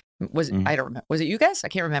source. I don't remember. Was it you guys? I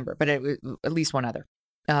can't remember, but it was at least one other.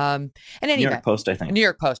 And anyway, New York Post, I think. New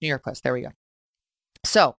York Post. There we go.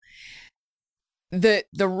 So the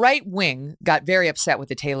right wing got very upset with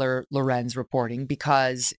the Taylor Lorenz reporting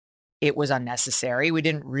because it was unnecessary. We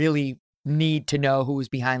didn't really need to know who was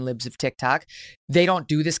behind Libs of TikTok. They don't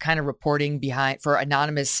do this kind of reporting for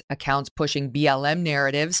anonymous accounts pushing BLM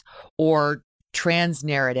narratives or trans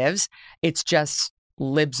narratives. It's just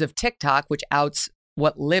Libs of TikTok, which outs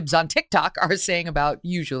what libs on TikTok are saying about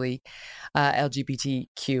usually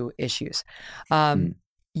LGBTQ issues.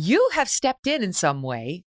 You have stepped in some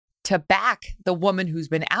way to back the woman who's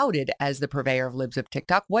been outed as the purveyor of Libs of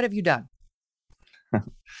TikTok. What have you done?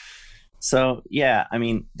 So, yeah, I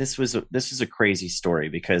mean, this was a crazy story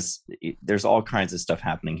because there's all kinds of stuff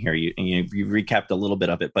happening here. You recapped a little bit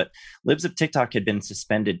of it, but Libs of TikTok had been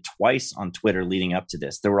suspended twice on Twitter leading up to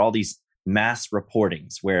this. There were all these mass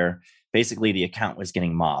reportings where basically the account was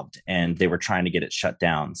getting mobbed and they were trying to get it shut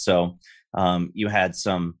down. So you had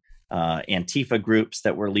some Antifa groups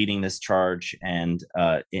that were leading this charge, and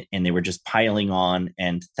they were just piling on,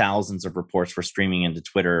 and thousands of reports were streaming into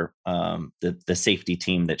Twitter. The safety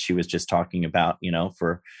team that she was just talking about,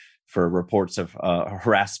 for reports of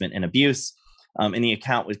harassment and abuse. And the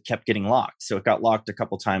account kept getting locked. So it got locked a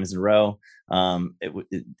couple times in a row.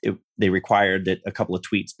 They required that a couple of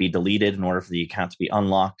tweets be deleted in order for the account to be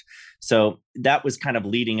unlocked. So that was kind of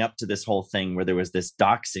leading up to this whole thing where there was this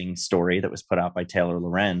doxing story that was put out by Taylor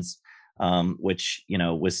Lorenz, which,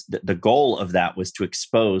 was the goal of that was to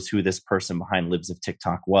expose who this person behind Libs of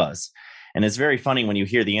TikTok was. And it's very funny when you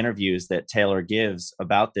hear the interviews that Taylor gives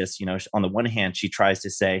about this. On the one hand, she tries to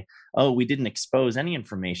say, "Oh, we didn't expose any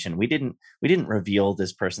information. We didn't reveal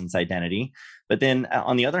this person's identity." But then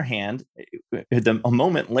on the other hand, a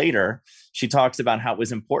moment later, she talks about how it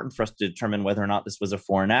was important for us to determine whether or not this was a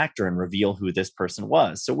foreign actor and reveal who this person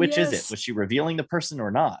was. So which is it? Was she revealing the person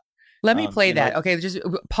or not? Let me play that. Okay, just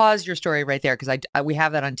pause your story right there because we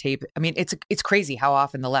have that on tape. I mean, it's crazy how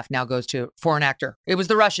often the left now goes to foreign actor. It was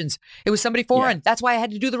the Russians. It was somebody foreign. Yeah. That's why I had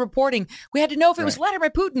to do the reporting. We had to know if it was Vladimir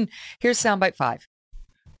Putin. Here's soundbite 5.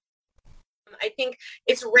 I think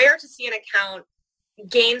it's rare to see an account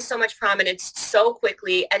gain so much prominence so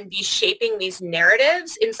quickly and be shaping these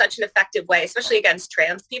narratives in such an effective way, especially against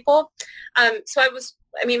trans people.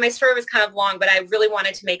 My story was kind of long, but I really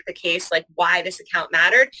wanted to make the case like why this account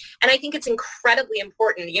mattered. And I think it's incredibly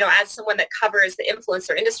important, as someone that covers the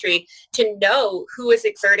influencer industry, to know who is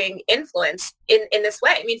exerting influence in this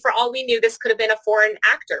way. I mean, for all we knew, this could have been a foreign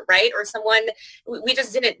actor, right? Or someone we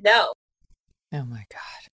just didn't know. Oh my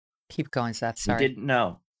God. Keep going, Seth. Sorry. We didn't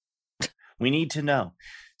know. We need to know.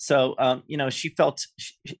 So, she felt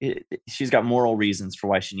she's got moral reasons for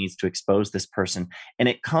why she needs to expose this person. And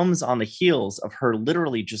it comes on the heels of her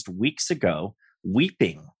literally just weeks ago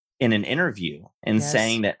weeping in an interview and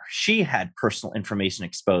saying that she had personal information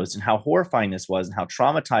exposed and how horrifying this was and how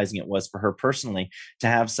traumatizing it was for her personally to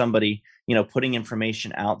have somebody, putting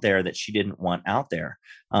information out there that she didn't want out there.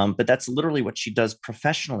 But that's literally what she does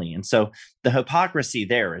professionally. And so the hypocrisy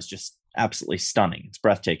there is just absolutely stunning. It's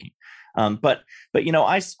breathtaking. But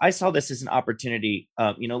I saw this as an opportunity.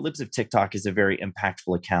 Libs of TikTok is a very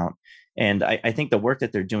impactful account. And I think the work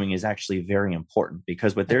that they're doing is actually very important,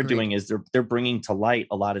 because what they're doing is they're bringing to light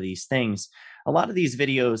a lot of these things. A lot of these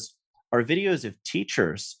videos are videos of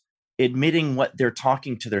teachers admitting what they're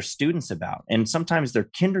talking to their students about. And sometimes they're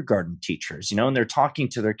kindergarten teachers, and they're talking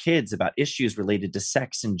to their kids about issues related to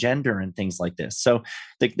sex and gender and things like this. So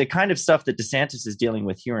the kind of stuff that DeSantis is dealing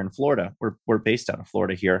with here in Florida, we're based out of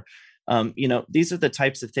Florida here. These are the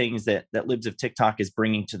types of things that Libs of TikTok is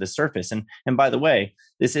bringing to the surface. And by the way,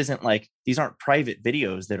 this isn't like, these aren't private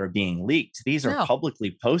videos that are being leaked. These are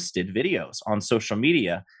publicly posted videos on social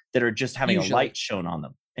media that are just having a light shown on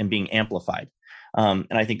them and being amplified. And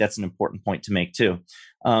I think that's an important point to make too.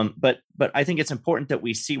 But I think it's important that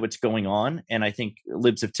we see what's going on. And I think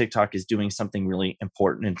Libs of TikTok is doing something really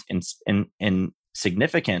important and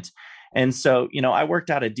significant. And so, I worked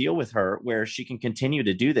out a deal with her where she can continue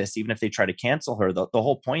to do this, even if they try to cancel her. The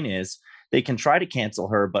whole point is they can try to cancel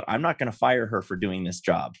her, but I'm not going to fire her for doing this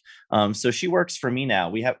job. So she works for me now.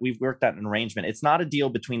 We've worked out an arrangement. It's not a deal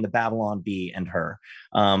between the Babylon Bee and her,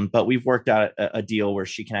 but we've worked out a deal where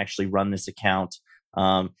she can actually run this account,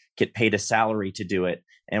 get paid a salary to do it,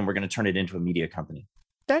 and we're going to turn it into a media company.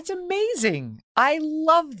 That's amazing. I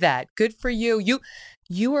love that. Good for you.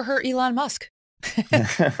 You were her Elon Musk.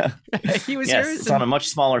 He was yours. It's on a much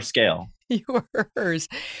smaller scale. You were hers.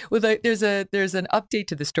 Well, there's an update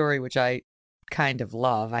to the story, which I kind of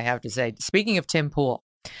love, I have to say. Speaking of Tim Pool,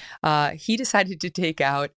 he decided to take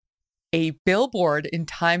out a billboard in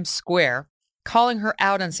Times Square, calling her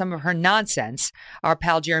out on some of her nonsense. Our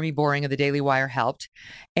pal Jeremy Boring of the Daily Wire helped.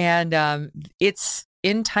 And it's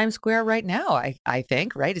in Times Square right now, I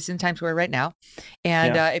think, right? It's in Times Square right now.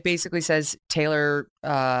 And it basically says Taylor,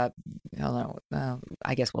 I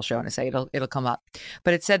guess we'll show in a second. It'll come up.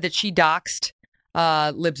 But it said that she doxed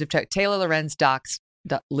Libs of TikTok. Taylor Lorenz doxed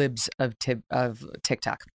the Libs of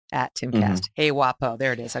TikTok at Timcast. Mm-hmm. Hey, WAPO.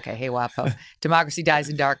 There it is. Okay. Hey, WAPO. Democracy dies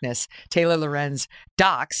in darkness. Taylor Lorenz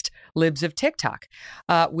doxed Libs of TikTok,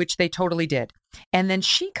 which they totally did. And then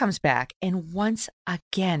she comes back, and once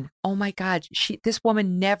again, oh my God, this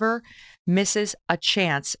woman never misses a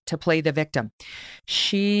chance to play the victim.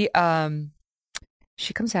 She comes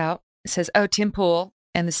out, says, "Oh, Tim Pool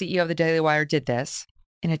and the CEO of the Daily Wire did this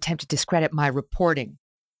in an attempt to discredit my reporting."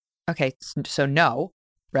 Okay, so no,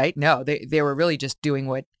 right? No, they were really just doing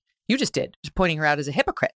what you just did, just pointing her out as a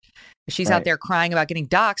hypocrite. She's out there crying about getting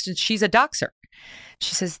doxxed, and she's a doxer.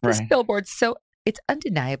 She says, "This billboard's it's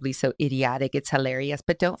undeniably so idiotic. It's hilarious.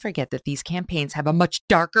 But don't forget that these campaigns have a much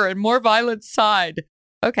darker and more violent side."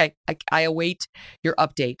 Okay, I await your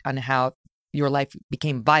update on how your life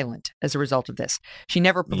became violent as a result of this. She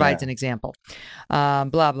never provides an example. Blah,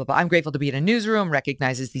 blah, blah. "I'm grateful to be in a newsroom,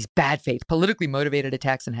 recognizes these bad faith, politically motivated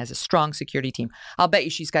attacks, and has a strong security team." I'll bet you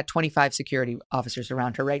she's got 25 security officers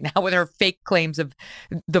around her right now with her fake claims of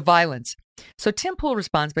the violence. So Tim Pool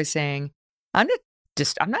responds by saying, I'm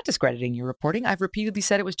not discrediting your reporting. I've repeatedly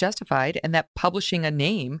said it was justified and that publishing a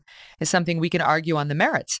name is something we can argue on the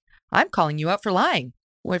merits. I'm calling you out for lying.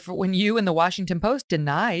 When you and the Washington Post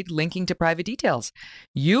denied linking to private details,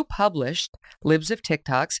 you published Libs of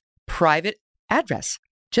TikTok's private address.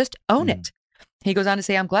 Just own it. He goes on to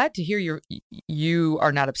say, "I'm glad to hear you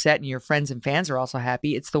are not upset and your friends and fans are also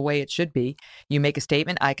happy. It's the way it should be. You make a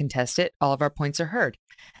statement, I contest it. All of our points are heard.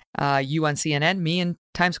 You on CNN, me in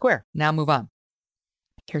Times Square. Now move on."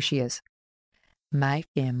 Here she is. "My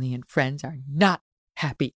family and friends are not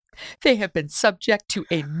happy. They have been subject to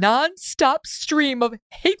a nonstop stream of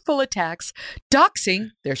hateful attacks,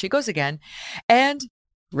 doxing," there she goes again, "and,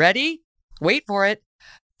 ready, wait for it,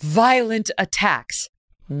 violent attacks.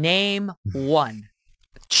 Name one."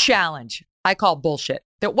 Challenge. I call bullshit.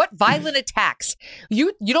 What violent attacks?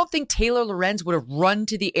 You don't think Taylor Lorenz would have run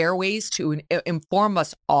to the airways to inform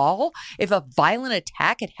us all if a violent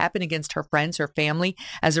attack had happened against her friends, her family,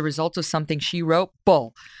 as a result of something she wrote?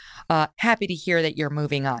 Bull. Happy to hear that you're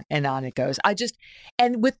moving on. And on it goes.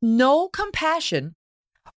 And with no compassion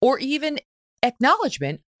or even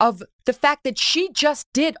acknowledgement of the fact that she just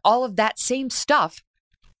did all of that same stuff,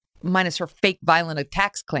 minus her fake violent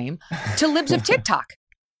attacks claim, to Libs of TikTok.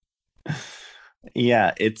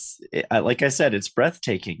 Yeah, like I said, it's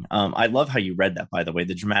breathtaking. I love how you read that, by the way.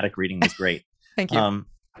 The dramatic reading was great. Thank you.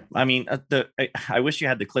 I mean, I wish you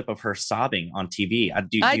had the clip of her sobbing on TV.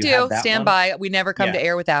 Do I you do. have that Stand one? by. We never come Yeah. to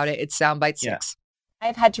air without it. It's soundbite 6.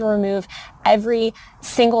 I've had to remove every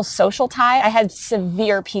single social tie. I had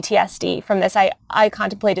severe PTSD from this. I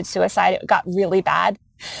contemplated suicide. It got really bad.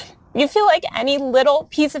 You feel like any little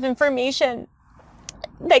piece of information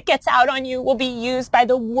that gets out on you will be used by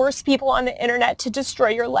the worst people on the internet to destroy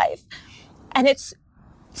your life. And it's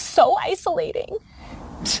so isolating.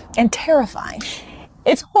 And terrifying.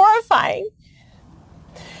 It's horrifying.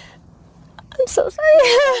 I'm so sorry.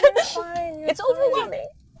 It's overwhelming.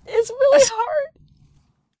 It's really hard.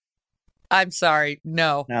 I'm sorry.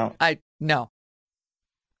 No. No.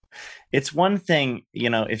 It's one thing,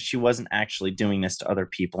 if she wasn't actually doing this to other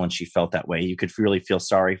people and she felt that way, you could really feel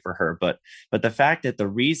sorry for her. But the fact that the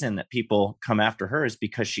reason that people come after her is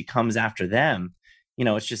because she comes after them,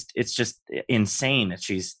 it's just insane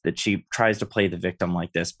that she tries to play the victim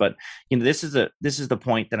like this. But this is the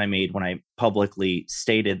point that I made when I publicly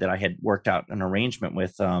stated that I had worked out an arrangement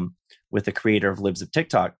with the creator of Libs of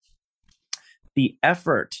TikTok. The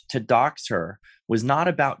effort to dox her was not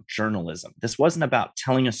about journalism. This wasn't about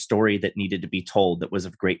telling a story that needed to be told that was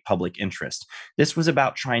of great public interest. This was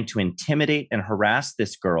about trying to intimidate and harass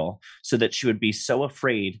this girl so that she would be so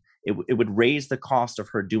afraid it would raise the cost of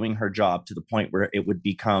her doing her job to the point where it would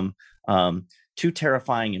become too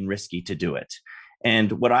terrifying and risky to do it.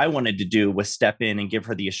 And what I wanted to do was step in and give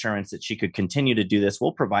her the assurance that she could continue to do this.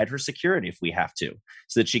 We'll provide her security if we have to,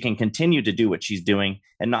 so that she can continue to do what she's doing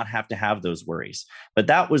and not have to have those worries. But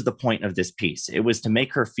that was the point of this piece. It was to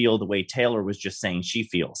make her feel the way Taylor was just saying she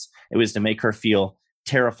feels. It was to make her feel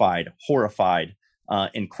terrified, horrified,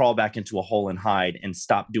 and crawl back into a hole and hide and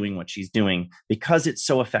stop doing what she's doing because it's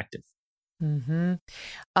so effective. Mm-hmm.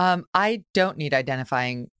 I don't need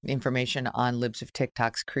identifying information on Libs of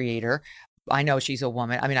TikTok's creator. I know she's a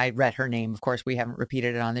woman. I mean, I read her name. Of course, we haven't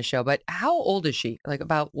repeated it on this show, but how old is she? Like,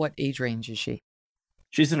 about what age range is she?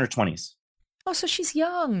 She's in her 20s. Oh, so she's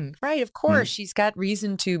young, right? Of course, she's got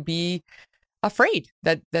reason to be afraid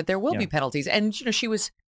that there will be penalties. And, she was,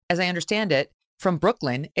 as I understand it, from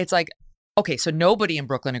Brooklyn. It's like, okay, so nobody in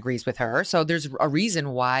Brooklyn agrees with her. So there's a reason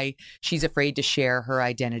why she's afraid to share her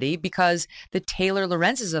identity, because the Taylor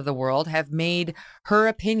Lorenzes of the world have made her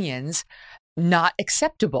opinions not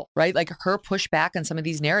acceptable, right? Like her pushback on some of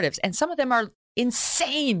these narratives. And some of them are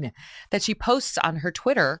insane that she posts on her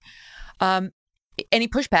Twitter. Any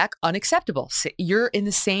pushback, unacceptable. You're in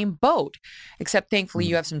the same boat, except thankfully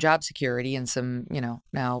you have some job security and some,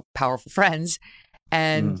 now powerful friends.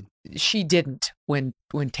 And she didn't when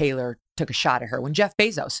Taylor took a shot at her, when Jeff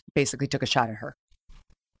Bezos basically took a shot at her.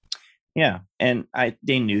 Yeah. And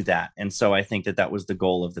they knew that. And so I think that was the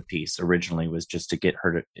goal of the piece originally, was just to get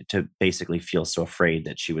her to basically feel so afraid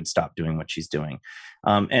that she would stop doing what she's doing.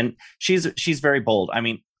 And she's very bold. I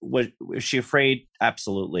mean, was she afraid?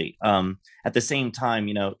 Absolutely. At the same time,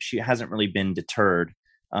 she hasn't really been deterred.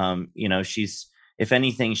 If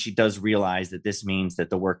anything, she does realize that this means that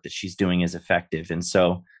the work that she's doing is effective. And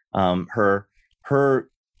so her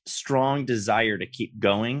strong desire to keep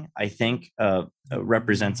going, I think,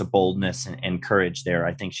 represents a boldness and courage there.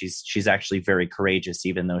 I think she's actually very courageous,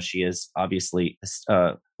 even though she is obviously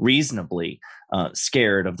reasonably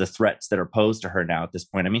scared of the threats that are posed to her now at this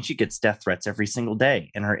point. I mean, she gets death threats every single day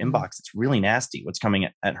in her inbox. It's really nasty what's coming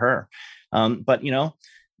at her. But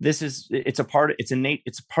it's a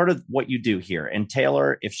part of what you do here. And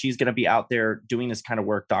Taylor, if she's going to be out there doing this kind of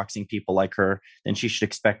work, doxing people like her, then she should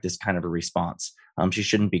expect this kind of a response. She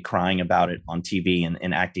shouldn't be crying about it on TV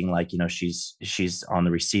and acting like, she's on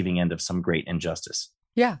the receiving end of some great injustice.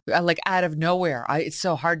 Yeah, like out of nowhere. It's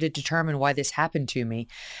so hard to determine why this happened to me.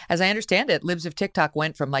 As I understand it, Libs of TikTok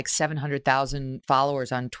went from like 700,000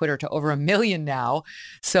 followers on Twitter to over 1 million now.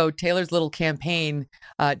 So Taylor's little campaign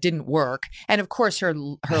didn't work. And of course, her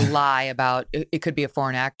lie about it could be a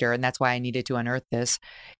foreign actor, and that's why I needed to unearth this,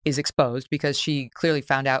 is exposed, because she clearly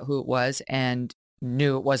found out who it was and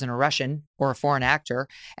knew it wasn't a Russian or a foreign actor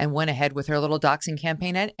and went ahead with her little doxing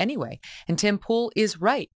campaign anyway. And Tim Pool is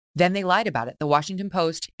right. Then they lied about it. The Washington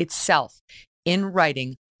Post itself, in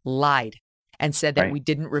writing, lied and said that we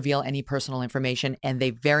didn't reveal any personal information. And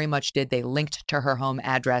they very much did. They linked to her home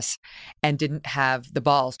address and didn't have the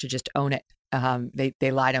balls to just own it.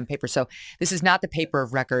 They lied on paper. So this is not the paper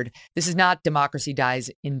of record. This is not democracy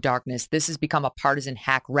dies in darkness. This has become a partisan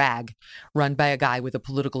hack rag run by a guy with a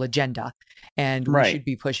political agenda. And we should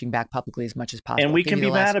be pushing back publicly as much as possible. And we can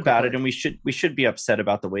be mad about it. And we should be upset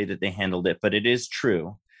about the way that they handled it. But it is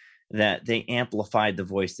true that they amplified the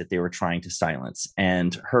voice that they were trying to silence.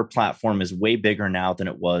 And her platform is way bigger now than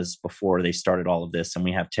it was before they started all of this. And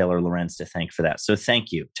we have Taylor Lorenz to thank for that. So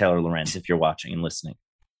thank you, Taylor Lorenz, if you're watching and listening.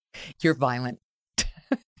 You're violent.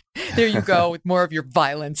 There you go with more of your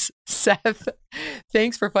violence. Seth,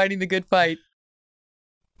 thanks for fighting the good fight.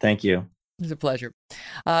 Thank you. It's a pleasure.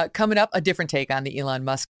 Coming up, a different take on the Elon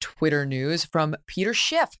Musk Twitter news from Peter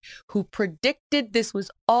Schiff, who predicted this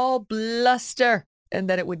was all bluster and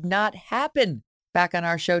that it would not happen. Back on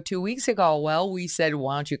our show 2 weeks ago, well, we said,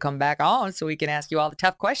 why don't you come back on so we can ask you all the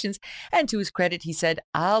tough questions? And to his credit, he said,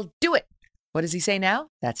 I'll do it. What does he say now?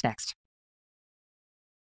 That's next.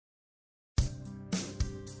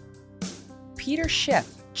 Peter Schiff,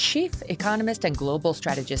 chief economist and global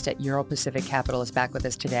strategist at Euro-Pacific Capital, is back with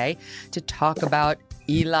us today to talk about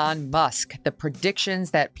Elon Musk, the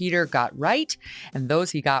predictions that Peter got right and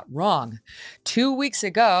those he got wrong. 2 weeks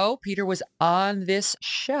ago, Peter was on this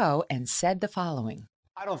show and said the following.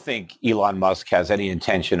 I don't think Elon Musk has any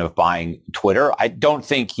intention of buying Twitter. I don't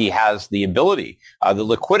think he has the ability, the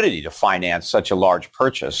liquidity to finance such a large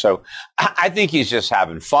purchase. So I think he's just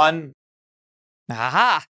having fun.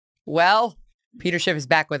 Aha. Well, Peter Schiff is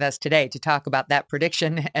back with us today to talk about that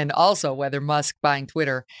prediction and also whether Musk buying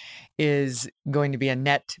Twitter is going to be a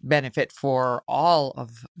net benefit for all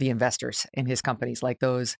of the investors in his companies, like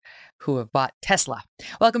those who have bought Tesla.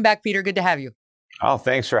 Welcome back, Peter. Good to have you. Oh,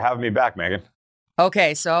 thanks for having me back, Megan.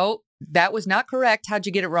 Okay, so that was not correct. How'd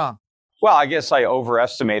you get it wrong? Well, I guess I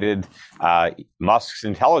overestimated Musk's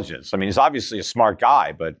intelligence. I mean, he's obviously a smart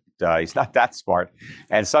guy, but he's not that smart.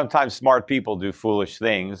 And sometimes smart people do foolish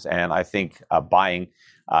things. And I think buying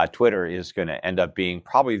Twitter is going to end up being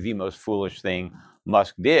probably the most foolish thing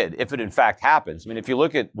Musk did, if it in fact happens. I mean, if you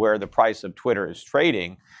look at where the price of Twitter is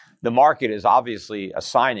trading, the market is obviously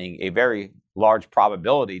assigning a very large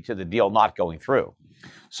probability to the deal not going through.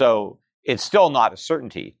 So it's still not a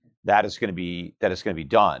certainty that it's going to be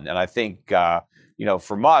done. And I think,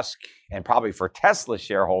 for Musk and probably for Tesla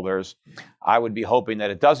shareholders, I would be hoping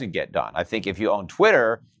that it doesn't get done. I think if you own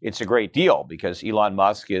Twitter, it's a great deal because Elon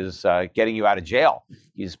Musk is getting you out of jail.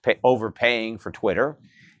 He's overpaying for Twitter,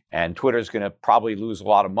 and Twitter is going to probably lose a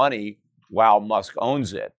lot of money while Musk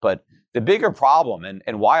owns it. But the bigger problem,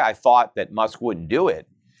 and why I thought that Musk wouldn't do it,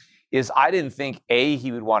 is I didn't think, A,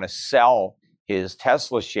 he would want to sell his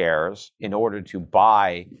Tesla shares in order to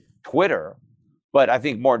buy Twitter. But I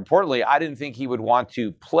think more importantly, I didn't think he would want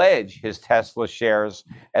to pledge his Tesla shares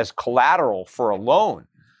as collateral for a loan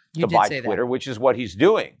to buy Twitter, which is what he's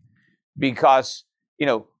doing. Because,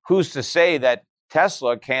 who's to say that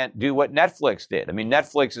Tesla can't do what Netflix did? I mean,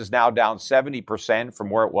 Netflix is now down 70% from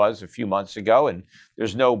where it was a few months ago, and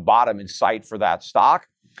there's no bottom in sight for that stock.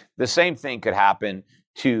 The same thing could happen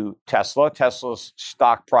to Tesla. Tesla's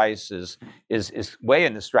stock price is way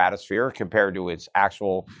in the stratosphere compared to its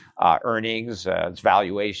actual earnings, its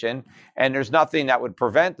valuation. And there's nothing that would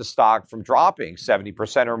prevent the stock from dropping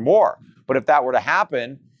 70% or more. But if that were to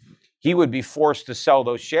happen, he would be forced to sell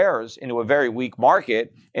those shares into a very weak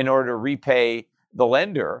market in order to repay the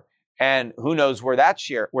lender. And who knows where that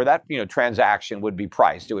transaction would be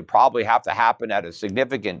priced. It would probably have to happen at a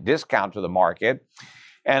significant discount to the market.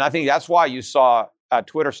 And I think that's why you saw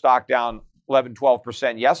Twitter stock down 11,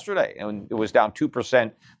 12% yesterday. And it was down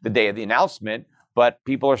 2% the day of the announcement. But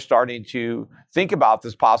people are starting to think about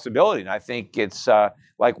this possibility. And I think it's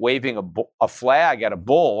like waving a flag at a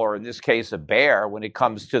bull, or in this case, a bear, when it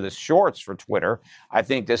comes to the shorts for Twitter. I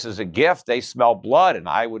think this is a gift. They smell blood. And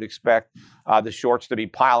I would expect the shorts to be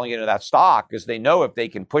piling into that stock because they know if they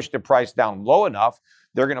can push the price down low enough,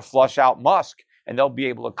 they're going to flush out Musk and they'll be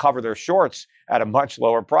able to cover their shorts at a much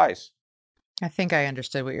lower price. I think I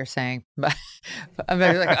understood what you're saying, but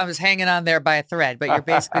I was hanging on there by a thread. But you're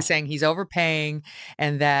basically saying he's overpaying,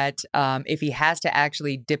 and that if he has to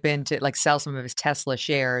actually dip into, sell some of his Tesla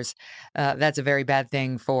shares, that's a very bad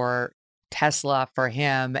thing for Tesla, for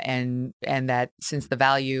him, and that since the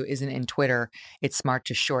value isn't in Twitter, it's smart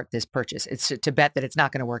to short this purchase. It's to bet that it's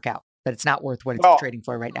not going to work out, that it's not worth what it's trading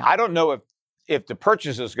for right now. I don't know if the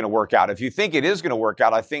purchase is going to work out. If you think it is going to work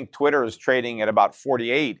out, I think Twitter is trading at about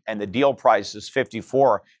 48 and the deal price is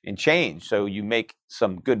 54 and change. So you make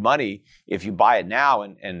some good money if you buy it now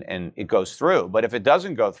and it goes through. But if it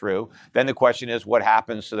doesn't go through, then the question is what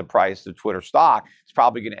happens to the price of Twitter stock? It's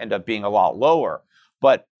probably going to end up being a lot lower.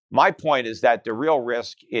 But my point is that the real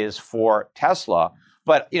risk is for Tesla.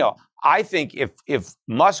 But, I think if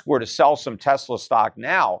Musk were to sell some Tesla stock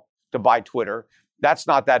now to buy Twitter, that's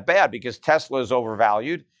not that bad because Tesla is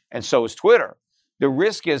overvalued and so is Twitter. The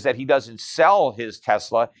risk is that he doesn't sell his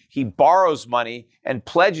Tesla. He borrows money and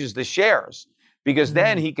pledges the shares because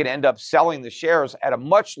then he could end up selling the shares at a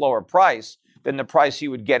much lower price than the price he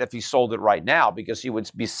would get if he sold it right now, because he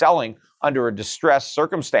would be selling under a distressed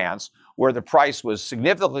circumstance where the price was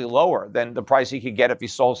significantly lower than the price he could get if he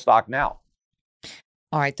sold stock now.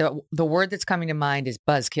 All right. The word that's coming to mind is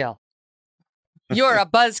buzzkill. You're a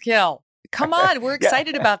buzzkill. Come on. We're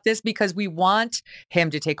excited about this because we want him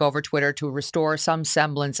to take over Twitter to restore some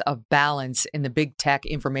semblance of balance in the big tech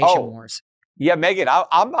information wars. Yeah, Megan,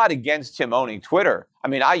 I'm not against him owning Twitter. I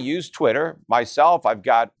mean, I use Twitter myself. I've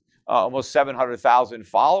got almost 700,000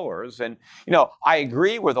 followers. And, I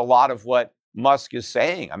agree with a lot of what Musk is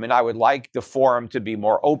saying. I mean, I would like the forum to be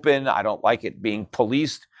more open. I don't like it being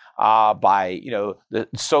policed by, the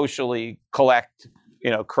socially correct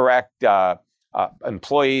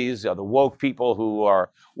employees, the woke people who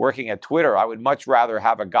are working at Twitter. I would much rather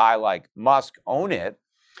have a guy like Musk own it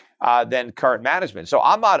than current management. So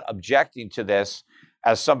I'm not objecting to this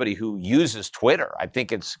as somebody who uses Twitter. I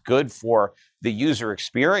think it's good for the user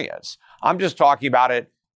experience. I'm just talking about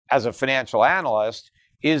it as a financial analyst.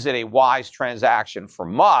 Is it a wise transaction for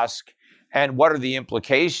Musk? And what are the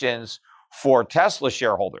implications for Tesla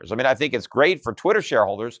shareholders? I mean, I think it's great for Twitter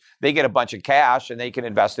shareholders. They get a bunch of cash and they can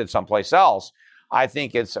invest it someplace else. I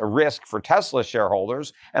think it's a risk for Tesla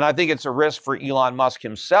shareholders. And I think it's a risk for Elon Musk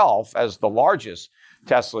himself as the largest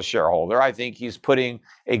Tesla shareholder. I think he's putting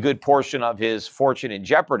a good portion of his fortune in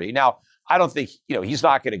jeopardy. Now, I don't think, he's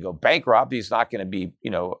not going to go bankrupt. He's not going to be,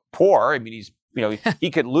 poor. I mean, he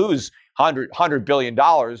could lose $100 billion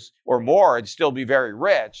or more and still be very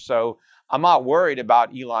rich. So I'm not worried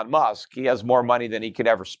about Elon Musk. He has more money than he could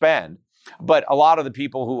ever spend. But a lot of the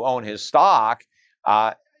people who own his stock,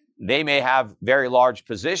 they may have very large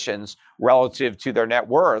positions relative to their net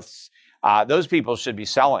worths. Those people should be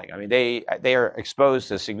selling. I mean, they are exposed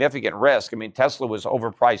to significant risk. I mean, Tesla was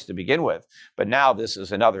overpriced to begin with, but now this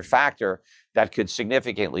is another factor that could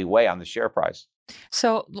significantly weigh on the share price.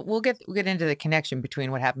 So we'll get into the connection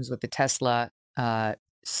between what happens with the Tesla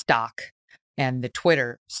stock and the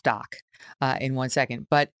Twitter stock in 1 second.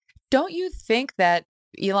 But don't you think that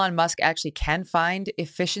Elon Musk actually can find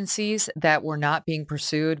efficiencies that were not being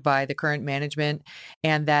pursued by the current management,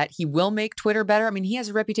 and that he will make Twitter better? I mean, he has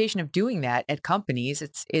a reputation of doing that at companies.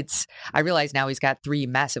 I realize now he's got 3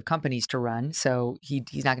 massive companies to run, so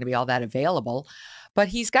he's not going to be all that available, but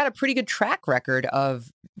he's got a pretty good track record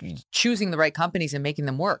of choosing the right companies and making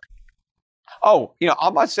them work. Oh,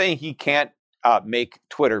 I'm not saying he can't make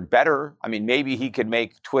Twitter better. I mean, maybe he could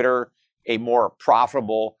make Twitter a more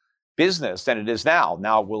profitable business than it is now.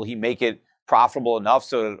 Now, will he make it profitable enough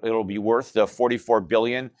so it'll be worth the $44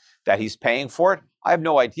 billion that he's paying for it? I have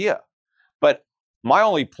no idea. But my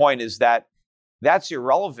only point is that that's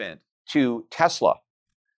irrelevant to Tesla.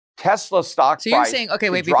 Tesla stock So price. you're saying, okay,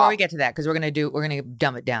 wait, before we get to that, because we're going to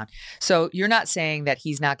dumb it down. So you're not saying that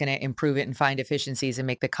he's not going to improve it and find efficiencies and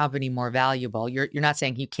make the company more valuable. You're not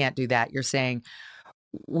saying he can't do that. You're saying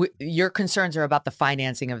your concerns are about the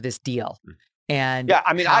financing of this deal. And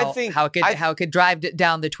I think how it could drive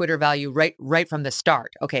down the Twitter value right from the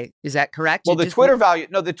start. Okay, is that correct? Well, the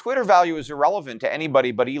Twitter value is irrelevant to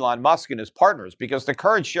anybody but Elon Musk and his partners, because the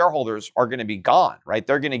current shareholders are going to be gone, right?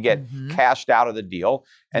 They're going to get cashed out of the deal,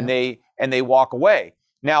 and they walk away.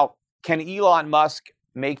 Now, can Elon Musk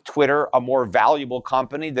make Twitter a more valuable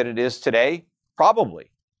company than it is today?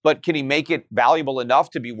 Probably. But can he make it valuable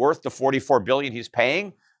enough to be worth the $44 billion he's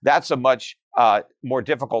paying? That's a much more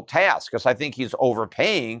difficult task, because I think he's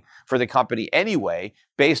overpaying for the company anyway,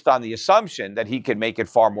 based on the assumption that he can make it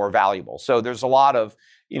far more valuable. So there's a lot of,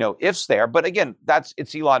 ifs there. But again,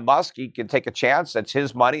 it's Elon Musk. He can take a chance. That's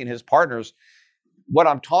his money and his partners. What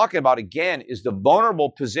I'm talking about, again, is the vulnerable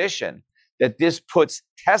position that this puts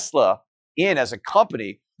Tesla in as a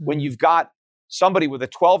company when you've got somebody with a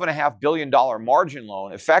 $12.5 billion margin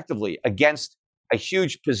loan effectively against a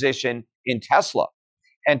huge position in Tesla.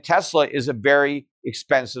 And Tesla is a very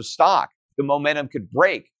expensive stock. The momentum could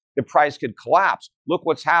break. The price could collapse. Look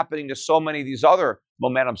what's happening to so many of these other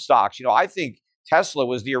momentum stocks. I think Tesla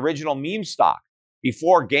was the original meme stock.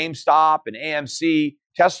 Before GameStop and AMC,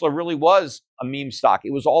 Tesla really was a meme stock.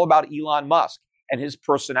 It was all about Elon Musk and his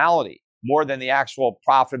personality more than the actual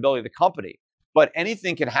profitability of the company. But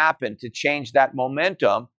anything can happen to change that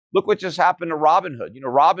momentum. Look what just happened to Robinhood.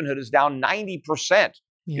 Robinhood is down 90%.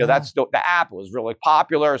 That's the app was really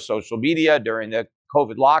popular, social media during the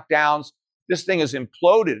COVID lockdowns. This thing has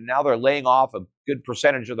imploded, and now they're laying off a good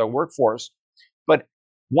percentage of their workforce. But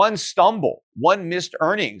one stumble, one missed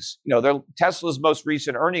earnings. Tesla's most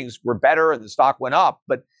recent earnings were better, and the stock went up.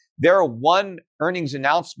 But they're one earnings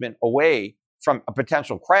announcement away from a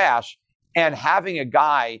potential crash, and having a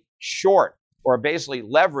guy short or basically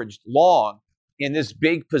leveraged long in this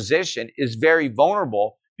big position is very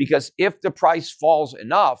vulnerable. Because if the price falls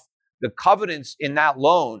enough, the covenants in that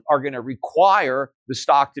loan are going to require the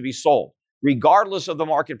stock to be sold, regardless of the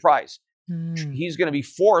market price. He's going to be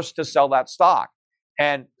forced to sell that stock.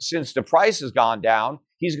 And since the price has gone down,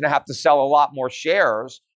 he's going to have to sell a lot more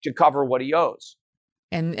shares to cover what he owes.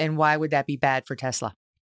 And why would that be bad for Tesla?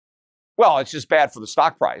 Well, it's just bad for the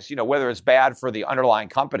stock price. Whether it's bad for the underlying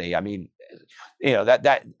company, I mean,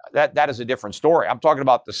 that is a different story. I'm talking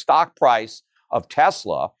about the stock price of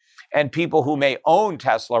Tesla and people who may own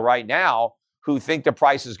Tesla right now who think the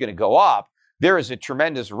price is going to go up. There is a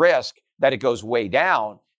tremendous risk that it goes way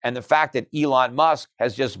down. And the fact that Elon Musk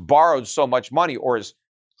has just borrowed so much money or is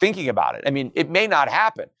thinking about it. I mean, it may not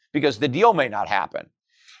happen because the deal may not happen.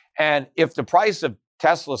 And if the price of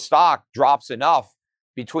Tesla stock drops enough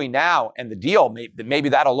between now and the deal, maybe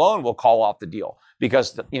that alone will call off the deal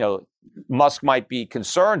because, Musk might be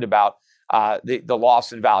concerned about the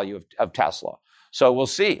loss in value of Tesla. So we'll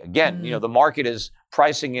see. Again, the market is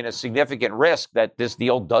pricing in a significant risk that this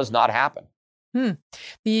deal does not happen.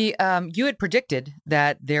 You had predicted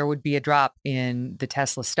that there would be a drop in the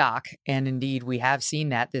Tesla stock, and indeed we have seen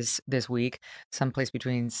that this week, someplace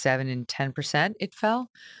between 7 and 10%. It fell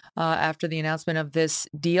after the announcement of this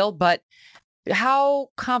deal. But how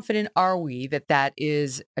confident are we that that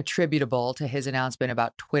is attributable to his announcement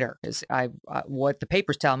about Twitter? Because what the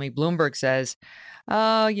papers tell me, Bloomberg says,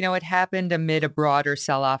 it happened amid a broader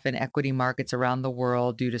sell-off in equity markets around the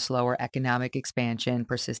world due to slower economic expansion,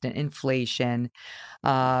 persistent inflation.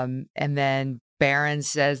 And then Barron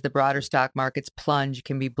says the broader stock market's plunge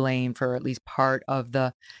can be blamed for at least part of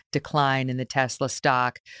the decline in the Tesla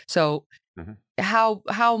stock. So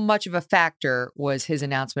how much of a factor was his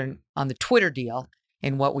announcement on the Twitter deal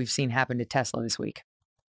in what we've seen happen to Tesla this week,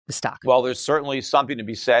 the stock? Well, there's certainly something to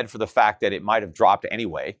be said for the fact that it might have dropped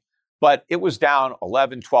anyway, but it was down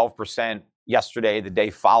 11, 12% yesterday, the day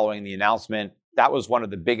following the announcement. That was one of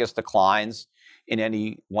the biggest declines in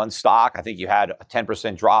any one stock. I think you had a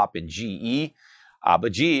 10% drop in GE,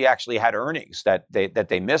 but GE actually had earnings that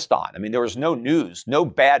they missed on. I mean, there was no news, no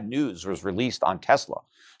bad news was released on Tesla.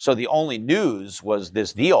 So the only news was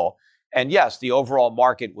this deal. And yes, the overall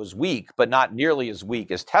market was weak, but not nearly as weak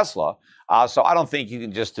as Tesla. So I don't think you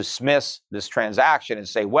can just dismiss this transaction and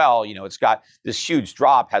say, well, it's got this huge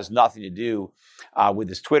drop, has nothing to do with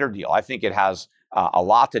this Twitter deal. I think it has a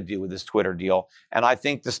lot to do with this Twitter deal. And I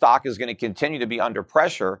think the stock is going to continue to be under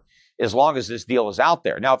pressure as long as this deal is out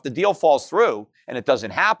there. Now, if the deal falls through and it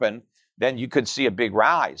doesn't happen, then you could see a big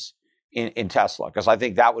rise in Tesla, because I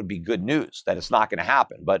think that would be good news that it's not going to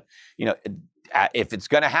happen. But, if it's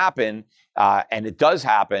going to happen and it does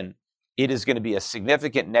happen, it is going to be a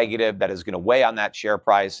significant negative that is going to weigh on that share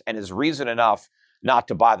price and is reason enough not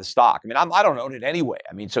to buy the stock. I mean, I don't own it anyway.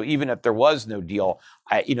 I mean, so even if there was no deal,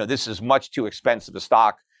 this is much too expensive a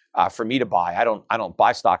stock for me to buy. I don't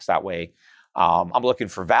buy stocks that way. I'm looking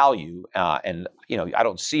for value, and I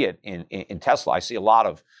don't see it in Tesla. I see a lot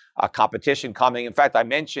of competition coming. In fact, I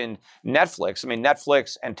mentioned Netflix. I mean,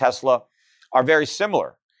 Netflix and Tesla are very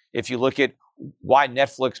similar. If you look at why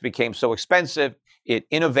Netflix became so expensive, it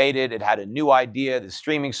innovated. It had a new idea, the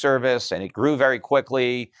streaming service, and it grew very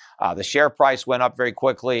quickly. The share price went up very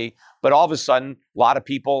quickly. But all of a sudden, a lot of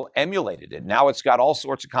people emulated it. Now it's got all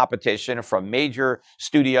sorts of competition from major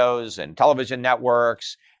studios and television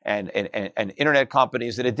networks and internet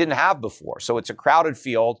companies that it didn't have before. So it's a crowded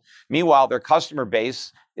field. Meanwhile, their customer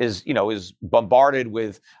base is bombarded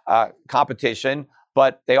with competition,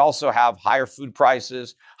 but they also have higher food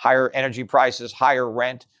prices, higher energy prices, higher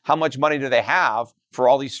rent. How much money do they have for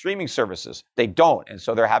all these streaming services? They don't. And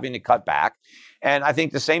so they're having to cut back. And I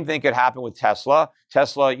think the same thing could happen with Tesla.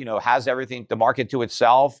 Tesla, has everything, the market to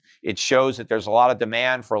itself. It shows that there's a lot of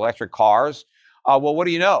demand for electric cars. Well, what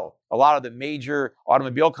do you know? A lot of the major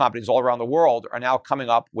automobile companies all around the world are now coming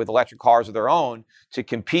up with electric cars of their own to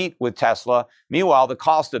compete with Tesla. Meanwhile, the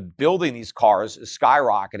cost of building these cars is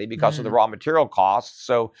skyrocketing because of the raw material costs.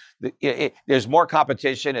 So there's more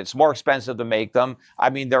competition. It's more expensive to make them. I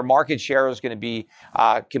mean, their market share is going to be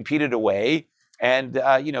competed away. And,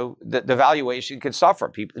 the valuation could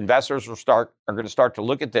suffer. Investors are going to start to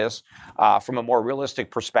look at this from a more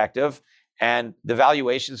realistic perspective, and the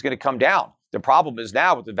valuation is going to come down. The problem is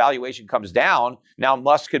now, if the valuation comes down, now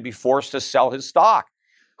Musk could be forced to sell his stock.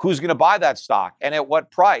 Who's going to buy that stock? And at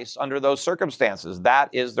what price under those circumstances? That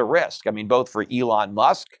is the risk. I mean, both for Elon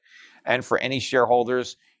Musk and for any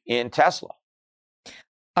shareholders in Tesla.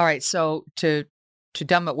 All right. So to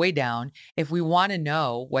dumb it way down, if we want to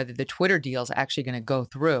know whether the Twitter deal is actually going to go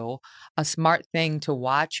through, a smart thing to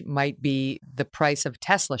watch might be the price of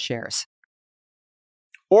Tesla shares.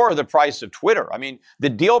 Or the price of Twitter. I mean, the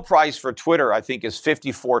deal price for Twitter, I think, is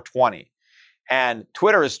 $54.20. And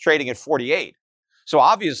Twitter is trading at 48. So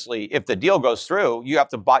obviously, if the deal goes through, you have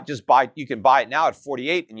to you can buy it now at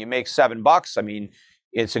 48 and you make $7. I mean,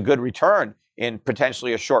 it's a good return. in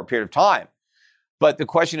potentially a short period of time. But the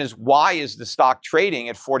question is, why is the stock trading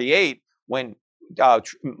at 48 when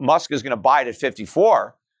Musk is going to buy it at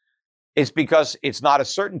 54? It's because it's not a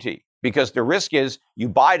certainty. Because the risk is you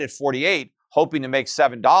buy it at 48, hoping to make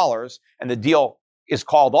 $7, and the deal is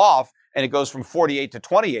called off, and it goes from 48 to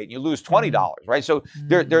 28, and you lose $20, right? So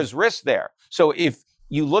there's risk there. So if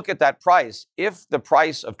you look at that price, if the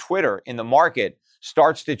price of Twitter in the market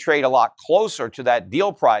starts to trade a lot closer to that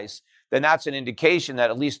deal price, then that's an indication that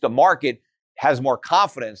at least the market has more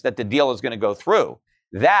confidence that the deal is going to go through.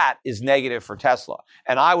 That is negative for Tesla.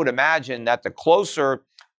 And I would imagine that the closer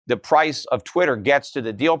the price of Twitter gets to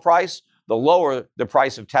the deal price, the lower the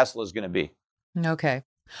price of Tesla is going to be. Okay.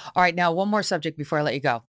 All right. Now, one more subject before I let you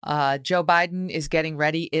go. Joe Biden is getting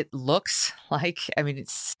ready. It looks like, I mean,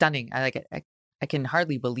 it's stunning. I like it. I can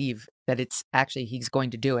hardly believe that it's actually he's going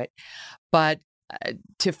to do it. But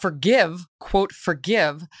to forgive, quote,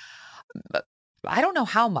 forgive, I don't know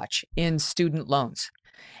how much in student loans.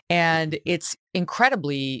 And it's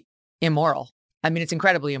incredibly immoral. I mean, it's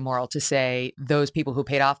incredibly immoral to say those people who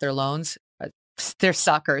paid off their loans, they're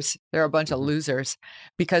suckers. They're a bunch of losers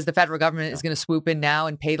because the federal government is going to swoop in now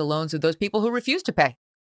and pay the loans of those people who refused to pay,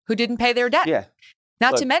 who didn't pay their debt. Yeah.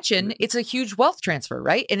 Not to mention, it's a huge wealth transfer,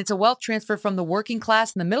 right? And it's a wealth transfer from the working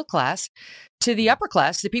class and the middle class to the upper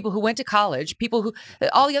class, the people who went to college, people who,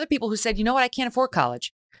 all the other people who said, you know what, I can't afford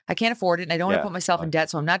college. I can't afford it and I don't want to put myself in debt,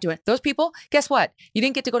 so I'm not doing it. Those people, guess what? You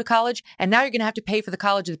didn't get to go to college, and now you're going to have to pay for the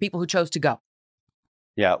college of the people who chose to go.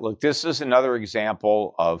 Yeah, look, this is another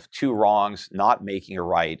example of two wrongs not making a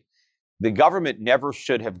right. The government never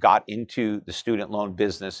should have got into the student loan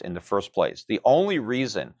business in the first place. The only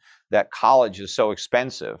reason that college is so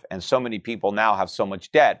expensive and so many people now have so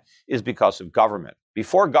much debt is because of government.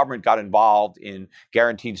 Before government got involved in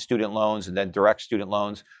guaranteed student loans and then direct student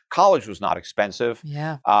loans, college was not expensive.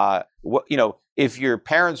 Yeah. If your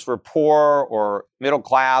parents were poor or middle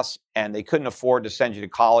class and they couldn't afford to send you to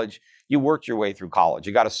college, you worked your way through college.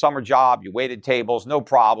 You got a summer job, you waited tables, no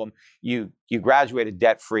problem. You graduated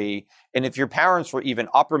debt-free. And if your parents were even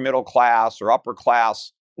upper middle class or upper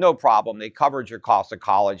class, no problem. They covered your cost of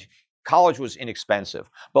college. College was inexpensive.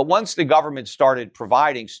 But once the government started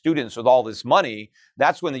providing students with all this money,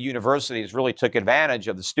 that's when the universities really took advantage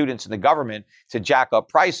of the students and the government to jack up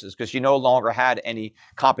prices because you no longer had any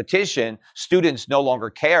competition. Students no longer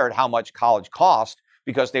cared how much college cost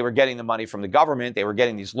because they were getting the money from the government. They were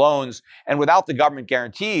getting these loans. And without the government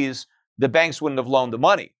guarantees, the banks wouldn't have loaned the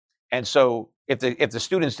money. And so if the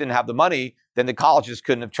students didn't have the money, then the colleges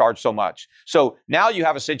couldn't have charged so much. So now you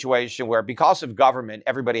have a situation where because of government,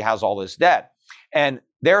 everybody has all this debt. And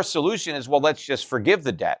their solution is, well, let's just forgive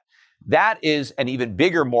the debt. That is an even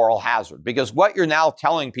bigger moral hazard because what you're now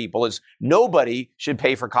telling people is nobody should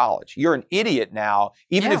pay for college. You're an idiot now.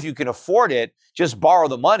 Even if you can afford it, just borrow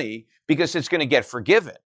the money because it's going to get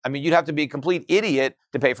forgiven. I mean, you'd have to be a complete idiot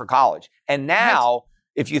to pay for college. And now,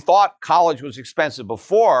 if you thought college was expensive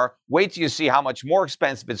before, wait till you see how much more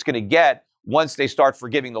expensive it's going to get once they start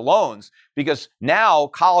forgiving the loans. Because now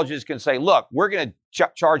colleges can say, look, we're going to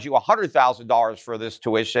charge you $100,000 for this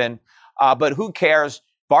tuition, but who cares?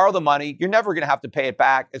 Borrow the money. You're never going to have to pay it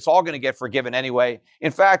back. It's all going to get forgiven anyway.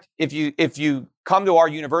 In fact, if you come to our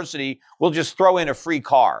university, we'll just throw in a free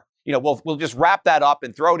car. We'll just wrap that up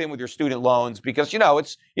and throw it in with your student loans because, you're not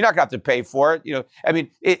going to have to pay for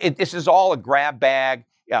it. This is all a grab bag.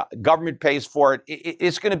 Government pays for it.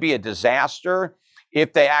 It's going to be a disaster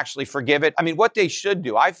if they actually forgive it. I mean, what they should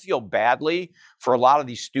do, I feel badly for a lot of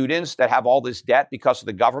these students that have all this debt because of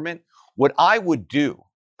the government. What I would do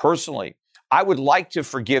personally, I would like to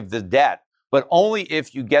forgive the debt, but only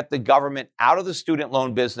if you get the government out of the student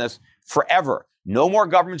loan business forever. No more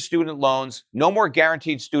government student loans, no more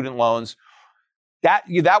guaranteed student loans. That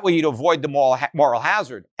way you'd avoid the moral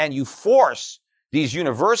hazard, and you force these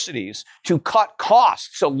universities to cut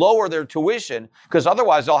costs, to lower their tuition, because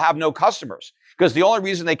otherwise they'll have no customers. Because the only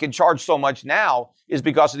reason they can charge so much now is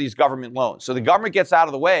because of these government loans. So the government gets out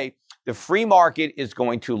of the way. The free market is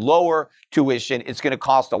going to lower tuition. It's going to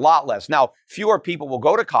cost a lot less. Now, fewer people will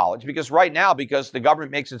go to college because right now, because the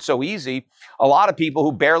government makes it so easy, a lot of people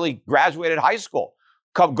who barely graduated high school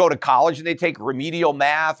go to college and they take remedial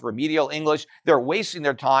math, remedial English. They're wasting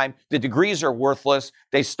their time. The degrees are worthless.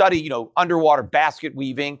 They study, underwater basket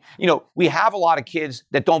weaving. We have a lot of kids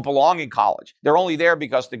that don't belong in college. They're only there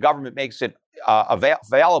because the government makes it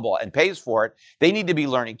available and pays for it. They need to be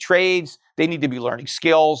learning trades. They need to be learning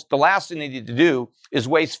skills. The last thing they need to do is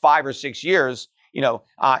waste 5 or 6 years,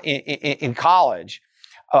 in college.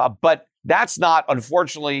 But that's not,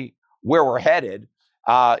 unfortunately, where we're headed.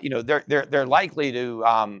 They're likely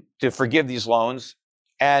to forgive these loans,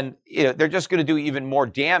 and they're just going to do even more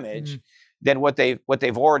damage than what they've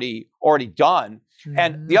already done.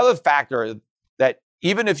 And the other factor is that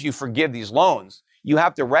even if you forgive these loans, you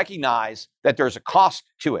have to recognize that there's a cost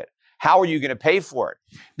to it. How are you going to pay for it?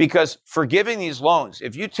 Because forgiving these loans,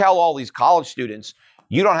 if you tell all these college students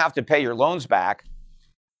you don't have to pay your loans back,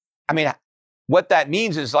 I mean, what that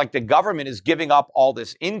means is like the government is giving up all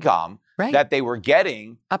this income that they were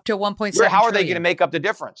getting. Up to 1.7 How are they going to make up the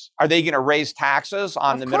difference? Are they going to raise taxes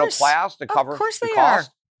on the middle class to cover the cost? Of course they are.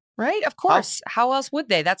 Right? Of course. How else would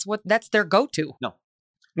they? That's their go-to.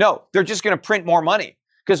 No, they're just going to print more money.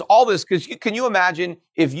 Because can you imagine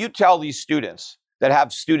if you tell these students that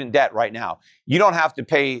have student debt right now, you don't have to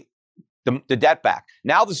pay the debt back.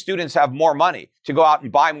 Now the students have more money to go out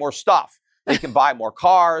and buy more stuff. They can buy more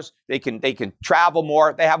cars. They can travel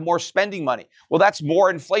more. They have more spending money. Well, that's more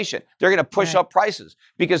inflation. They're going to push up prices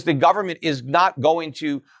because the government is not going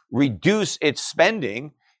to reduce its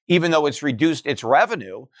spending, even though it's reduced its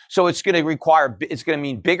revenue. So it's going to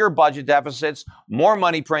mean bigger budget deficits, more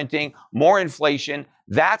money printing, more inflation.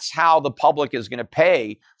 That's how the public is going to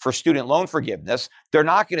pay for student loan forgiveness. They're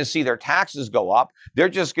not going to see their taxes go up. They're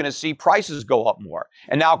just going to see prices go up more.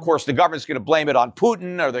 And now, of course, the government's going to blame it on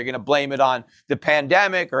Putin, or they're going to blame it on the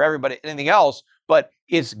pandemic or anything else. But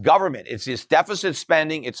it's government. It's this deficit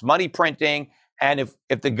spending. It's money printing. And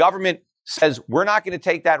if the government says we're not going to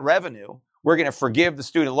take that revenue, we're going to forgive the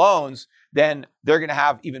student loans, then they're going to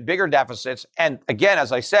have even bigger deficits. And again,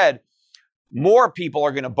 as I said, more people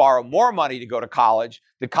are going to borrow more money to go to college.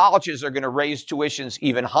 The colleges are going to raise tuitions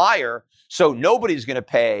even higher. So nobody's going to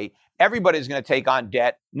pay. Everybody's going to take on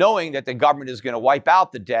debt, knowing that the government is going to wipe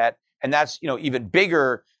out the debt. And that's, even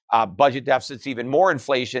bigger budget deficits, even more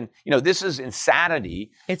inflation. This is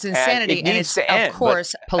insanity. It's insanity. And it's, of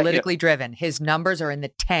course, politically driven. His numbers are in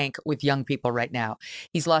the tank with young people right now.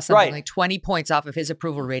 He's lost something like 20 points off of his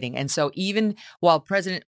approval rating. And so even while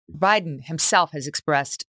President Biden himself has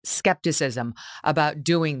expressed skepticism about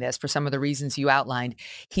doing this for some of the reasons you outlined,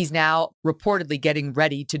 he's now reportedly getting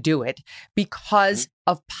ready to do it because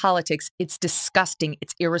of politics. It's disgusting.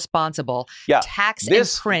 It's irresponsible. Tax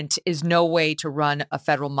and print is no way to run a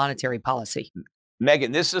federal monetary policy.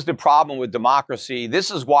 Megan, this is the problem with democracy. This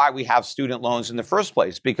is why we have student loans in the first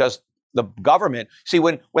place, because the government,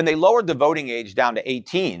 when they lowered the voting age down to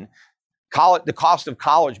 18, the cost of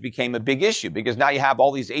college became a big issue because now you have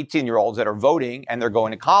all these 18-year-olds that are voting and they're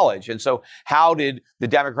going to college. And so how did the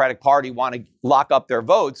Democratic Party want to lock up their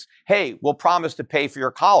votes? Hey, we'll promise to pay for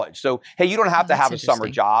your college. So, hey, you don't have to have a summer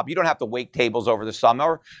job. You don't have to wait tables over the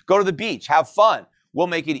summer. Go to the beach, have fun. We'll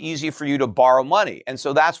make it easy for you to borrow money. And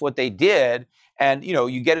so that's what they did. And,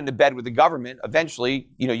 you get into bed with the government, eventually,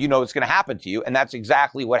 it's going to happen to you. And that's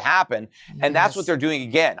exactly what happened. Yes. And that's what they're doing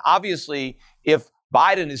again. Obviously, if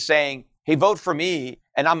Biden is saying, hey, vote for me,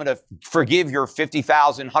 and I'm going to forgive your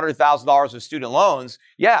 $50,000, $100,000 of student loans,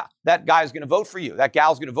 that guy's going to vote for you. That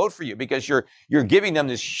gal's going to vote for you because you're giving them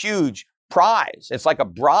this huge prize. It's like a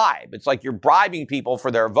bribe. It's like you're bribing people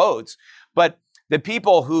for their votes. But the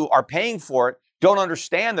people who are paying for it don't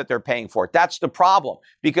understand that they're paying for it. That's the problem,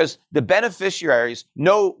 because the beneficiaries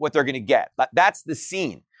know what they're going to get. That's the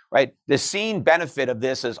scene, right? The scene benefit of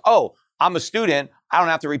this is, I'm a student. I don't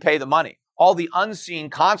have to repay the money. All the unseen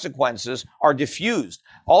consequences are diffused.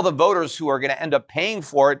 All the voters who are going to end up paying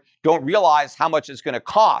for it don't realize how much it's going to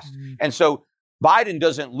cost. And so Biden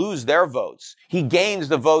doesn't lose their votes. He gains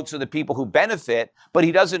the votes of the people who benefit, but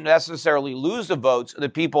he doesn't necessarily lose the votes of the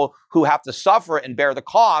people who have to suffer and bear the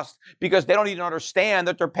cost because they don't even understand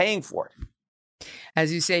that they're paying for it.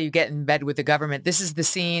 As you say, you get in bed with the government. This is the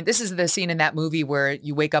scene in that movie where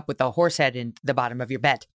you wake up with a horse head in the bottom of your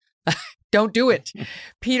bed. Don't do it.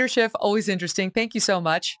 Peter Schiff, always interesting. Thank you so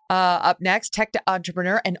much. Up next, tech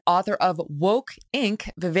entrepreneur and author of Woke Inc.,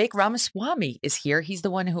 Vivek Ramaswamy is here. He's the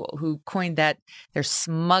one who coined that they're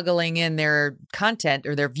smuggling in their content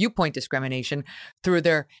or their viewpoint discrimination through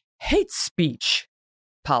their hate speech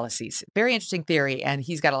policies. Very interesting theory, and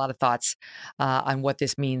he's got a lot of thoughts on what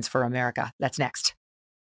this means for America. That's next.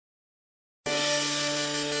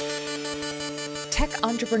 Tech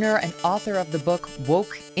entrepreneur and author of the book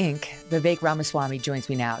Woke Inc., Vivek Ramaswamy joins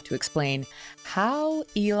me now to explain how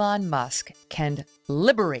Elon Musk can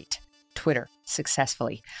liberate Twitter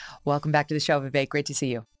successfully. Welcome back to the show, Vivek. Great to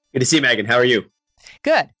see you. Good to see you, Megan. How are you?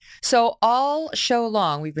 Good. So all show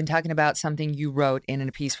long, we've been talking about something you wrote in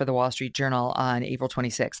a piece for the Wall Street Journal on April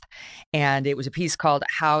 26th. And it was a piece called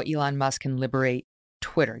How Elon Musk Can Liberate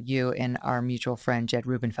Twitter, you and our mutual friend, Jed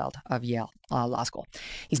Rubenfeld of Yale Law School.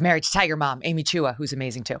 He's married to Tiger Mom, Amy Chua, who's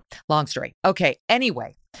amazing too. Long story. Okay.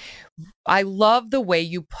 Anyway, I love the way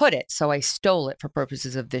you put it, so I stole it for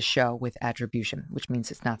purposes of this show with attribution, which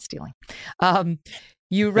means it's not stealing.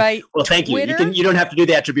 You write, well, thank Twitter? You don't have to do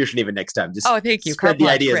the attribution even next time. Just thank you. spread the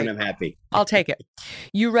ideas Great. and I'm happy. I'll take it.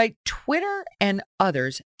 You write, Twitter and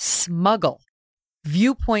others smuggle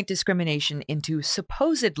viewpoint discrimination into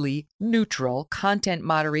supposedly neutral content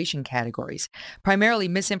moderation categories, primarily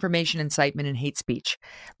misinformation, incitement, and hate speech.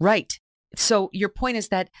 Right. So your point is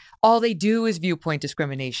that all they do is viewpoint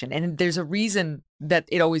discrimination, and there's a reason that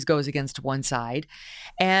it always goes against one side,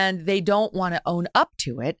 and they don't want to own up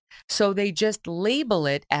to it. So they just label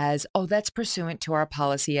it as, oh, that's pursuant to our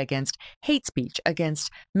policy against hate speech,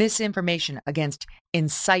 against misinformation, against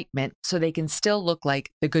incitement, so they can still look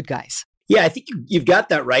like the good guys. Yeah, I think you've got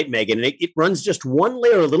that right, Megan. And it runs just one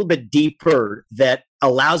layer a little bit deeper that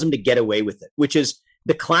allows them to get away with it, which is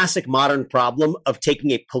the classic modern problem of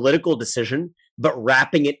taking a political decision, but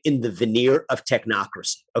wrapping it in the veneer of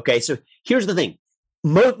technocracy. Okay, so here's the thing.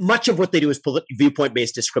 Much of what they do is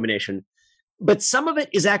viewpoint-based discrimination, but some of it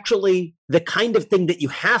is actually the kind of thing that you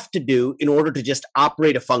have to do in order to just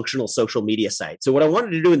operate a functional social media site. So what I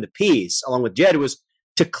wanted to do in the piece, along with Jed, was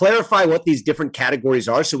to clarify what these different categories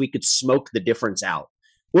are so we could smoke the difference out.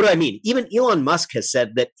 What do I mean? Even Elon Musk has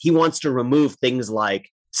said that he wants to remove things like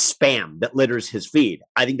spam that litters his feed.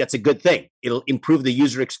 I think that's a good thing. It'll improve the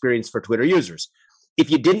user experience for Twitter users. If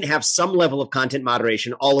you didn't have some level of content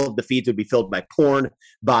moderation, all of the feeds would be filled by porn,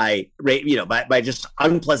 by just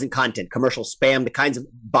unpleasant content, commercial spam, the kinds of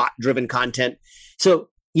bot-driven content. So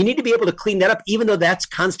you need to be able to clean that up, even though that's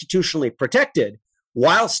constitutionally protected,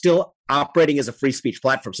 while still operating as a free speech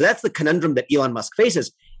platform. So that's the conundrum that Elon Musk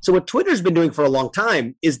faces. So what Twitter's been doing for a long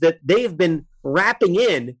time is that they have been wrapping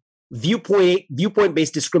in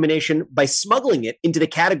viewpoint-based discrimination by smuggling it into the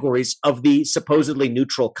categories of the supposedly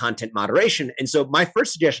neutral content moderation. And so my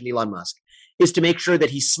first suggestion to Elon Musk is to make sure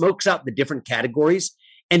that he smokes out the different categories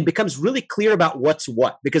and becomes really clear about what's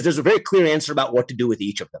what, because there's a very clear answer about what to do with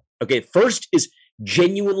each of them. Okay, first is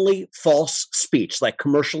genuinely false speech, like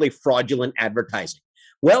commercially fraudulent advertising.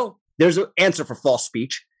 Well, there's an answer for false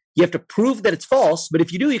speech. You have to prove that it's false, but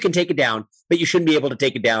if you do, you can take it down, but you shouldn't be able to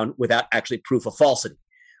take it down without actually proof of falsity.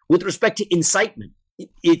 With respect to incitement,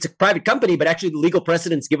 it's a private company, but actually the legal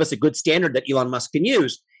precedents give us a good standard that Elon Musk can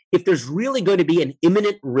use. If there's really going to be an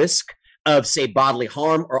imminent risk of, say, bodily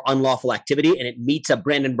harm or unlawful activity, and it meets a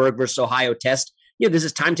Brandenburg versus Ohio test, this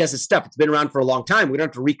is time-tested stuff. It's been around for a long time. We don't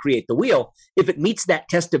have to recreate the wheel. If it meets that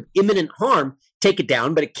test of imminent harm, take it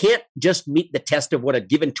down, but it can't just meet the test of what a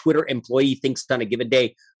given Twitter employee thinks on a given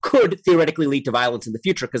day could theoretically lead to violence in the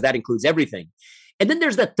future, because that includes everything. And then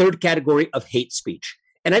there's that third category of hate speech.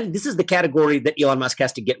 And I think this is the category that Elon Musk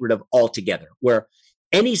has to get rid of altogether, where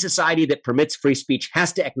any society that permits free speech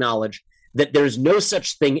has to acknowledge that there's no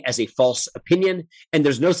such thing as a false opinion, and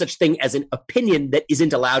there's no such thing as an opinion that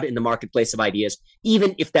isn't allowed in the marketplace of ideas,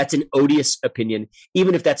 even if that's an odious opinion,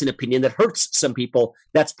 even if that's an opinion that hurts some people.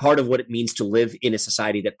 That's part of what it means to live in a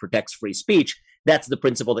society that protects free speech. That's the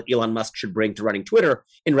principle that Elon Musk should bring to running Twitter,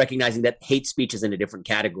 in recognizing that hate speech is in a different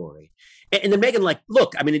category. And then Megan,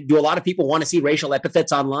 look, do a lot of people want to see racial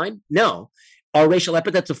epithets online? No. Are racial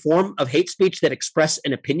epithets a form of hate speech that express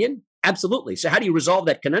an opinion? Absolutely. So how do you resolve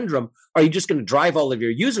that conundrum? Are you just going to drive all of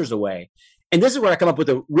your users away? And this is where I come up with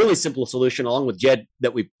a really simple solution, along with Jed,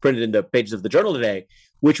 that we printed in the pages of the journal today,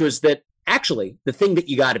 which was that actually the thing that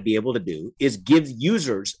you got to be able to do is give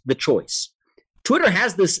users the choice. Twitter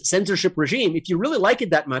has this censorship regime. If you really like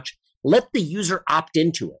it that much, let the user opt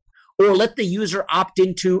into it. Or let the user opt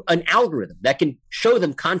into an algorithm that can show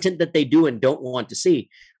them content that they do and don't want to see,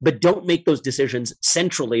 but don't make those decisions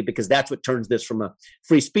centrally, because that's what turns this from a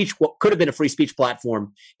free speech, what could have been a free speech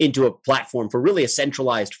platform, into a platform for really a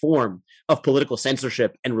centralized form of political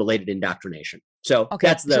censorship and related indoctrination. So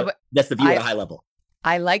that's the view at a high level.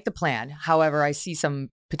 I like the plan. However, I see some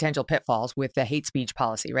potential pitfalls with the hate speech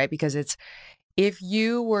policy, right? Because if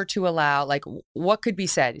you were to allow, what could be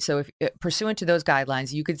said? So if pursuant to those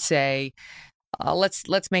guidelines, you could say,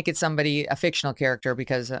 let's make it somebody, a fictional character,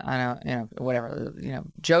 because I don't, whatever,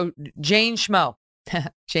 Jane Schmo,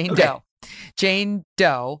 Jane Doe. Jane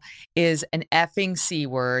Doe is an effing C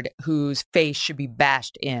word whose face should be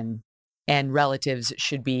bashed in and relatives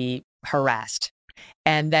should be harassed.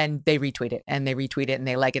 And then they retweet it and they retweet it and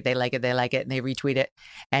they like it, they like it, they like it, and they retweet it.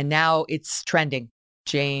 And now it's trending.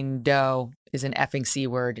 Jane Doe is an effing C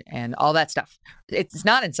word and all that stuff. It's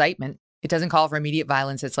not incitement. It doesn't call for immediate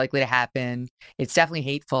violence that's likely to happen. It's definitely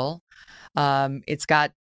hateful. It's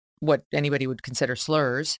got what anybody would consider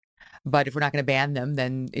slurs. But if we're not going to ban them,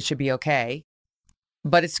 then it should be okay.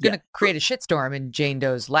 But it's going to create a shitstorm in Jane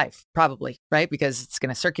Doe's life, probably, right? Because it's going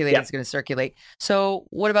to circulate, it's going to circulate. So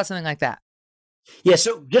what about something like that? Yeah,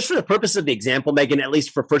 so just for the purpose of the example, Megan, at least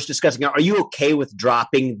for first discussing, are you okay with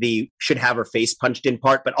dropping the should have her face punched in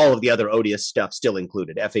part, but all of the other odious stuff still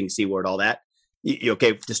included, effing, C-word, all that? You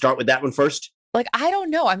okay to start with that one first? Like, I don't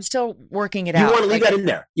know. I'm still working it out. You want to leave that in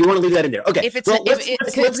there. You want to leave that in there. Okay. If it's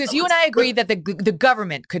because you and I agree that the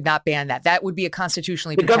government could not ban that. That would be a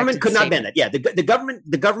constitutionally the government could not statement. ban that. Yeah,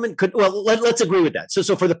 the government could. Well, let's agree with that.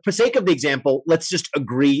 So for the sake of the example, let's just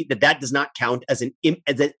agree that does not count as an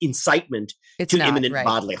incitement to imminent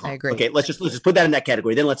bodily harm. I agree. Okay. Let's just put that in that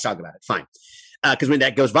category. Then let's talk about it. Fine. Because when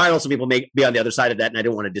that goes viral, some people may be on the other side of that, and I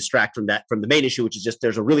don't want to distract from the main issue, which is just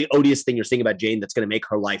there's a really odious thing you're saying about Jane that's going to make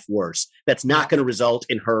her life worse. That's not going to result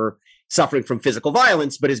in her suffering from physical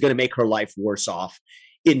violence, but is going to make her life worse off,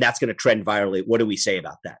 and that's going to trend virally. What do we say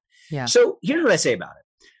about that? Yeah. So here's what I say about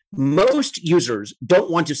it. Most users don't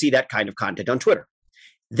want to see that kind of content on Twitter.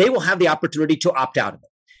 They will have the opportunity to opt out of it.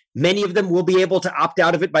 Many of them will be able to opt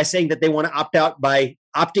out of it by saying that they want to opt out by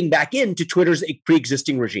opting back into Twitter's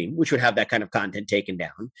pre-existing regime, which would have that kind of content taken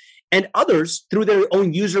down. And others, through their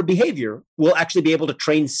own user behavior, will actually be able to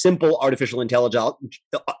train simple artificial intelligence,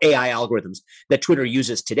 AI algorithms that Twitter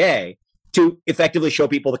uses today to effectively show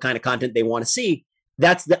people the kind of content they want to see.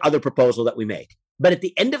 That's the other proposal that we make. But at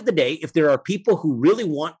the end of the day, if there are people who really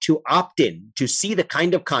want to opt in to see the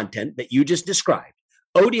kind of content that you just described,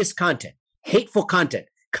 odious content, hateful content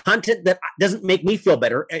that doesn't make me feel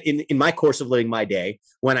better in my course of living my day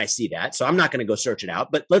when I see that. So I'm not going to go search it out.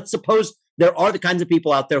 But let's suppose there are the kinds of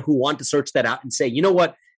people out there who want to search that out and say, you know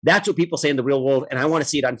what, that's what people say in the real world, and I want to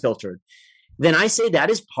see it unfiltered. Then I say that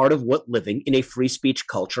is part of what living in a free speech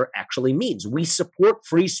culture actually means. We support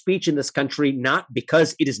free speech in this country not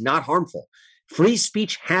because it is not harmful. Free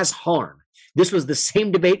speech has harm. This was the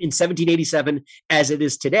same debate in 1787 as it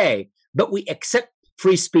is today, but we accept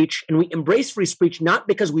free speech and we embrace free speech not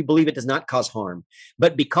because we believe it does not cause harm,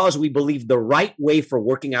 but because we believe the right way for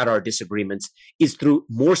working out our disagreements is through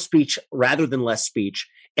more speech rather than less speech,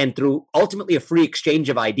 and through ultimately a free exchange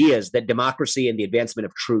of ideas that democracy and the advancement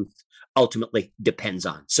of truth ultimately depends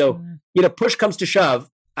on. So, push comes to shove.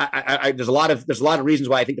 There's a lot of reasons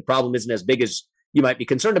why I think the problem isn't as big as you might be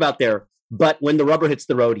concerned about there. But when the rubber hits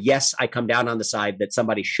the road, yes, I come down on the side that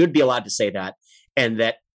somebody should be allowed to say that, and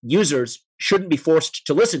that users shouldn't be forced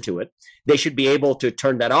to listen to it. They should be able to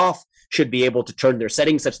turn that off, should be able to turn their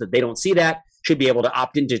settings such that they don't see that, should be able to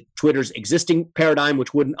opt into Twitter's existing paradigm,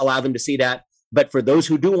 which wouldn't allow them to see that. But for those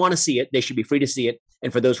who do want to see it, they should be free to see it.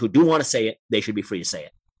 And for those who do want to say it, they should be free to say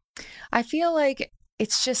it. I feel like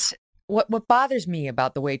it's just what bothers me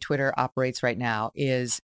about the way Twitter operates right now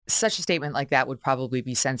is such a statement like that would probably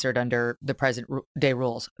be censored under the present day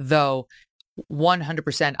rules, though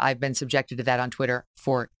 100% I've been subjected to that on Twitter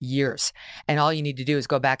for years. And all you need to do is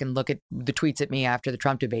go back and look at the tweets at me after the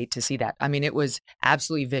Trump debate to see that. I mean, it was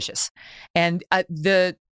absolutely vicious. And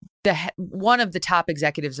the one of the top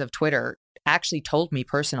executives of Twitter actually told me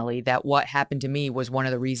personally that what happened to me was one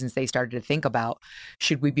of the reasons they started to think about,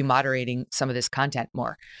 should we be moderating some of this content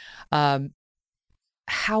more?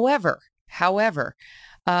 However,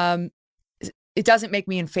 it doesn't make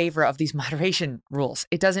me in favor of these moderation rules.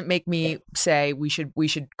 It doesn't make me say we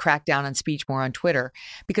should crack down on speech more on Twitter,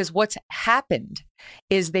 because what's happened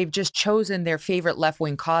is they've just chosen their favorite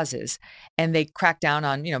left-wing causes and they crack down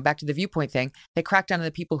on, back to the viewpoint thing, they crack down on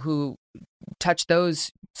the people who touch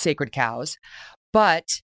those sacred cows.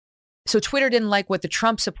 But so Twitter didn't like what the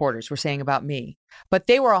Trump supporters were saying about me, but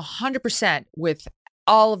they were 100% with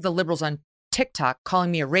all of the liberals on TikTok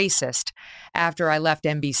calling me a racist after I left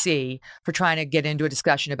NBC for trying to get into a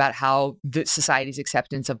discussion about how the society's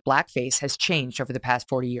acceptance of blackface has changed over the past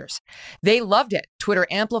 40 years. They loved it. Twitter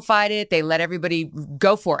amplified it. They let everybody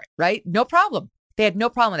go for it, right? No problem. They had no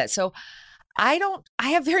problem with that. So I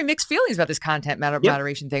have very mixed feelings about this content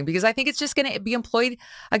moderation thing, because I think it's just going to be employed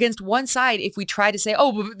against one side if we try to say,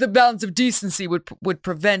 oh, the balance of decency would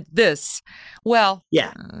prevent this. Well, it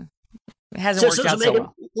hasn't worked out so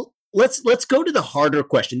well. Let's go to the harder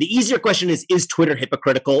question. The easier question is Twitter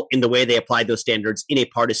hypocritical in the way they apply those standards in a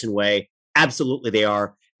partisan way? Absolutely they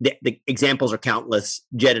are. The examples are countless.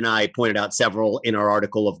 Jed and I pointed out several in our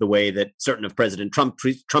article of the way that certain of President Trump's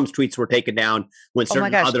tweets were taken down when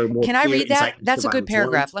certain other more. Can I read that? That's a good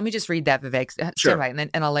paragraph. Let me just read that, Vivek. Sure. Right,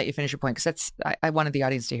 and I'll let you finish your point, because I wanted the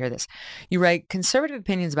audience to hear this. You write, conservative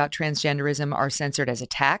opinions about transgenderism are censored as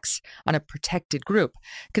attacks on a protected group.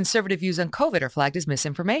 Conservative views on COVID are flagged as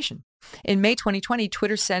misinformation. In May 2020,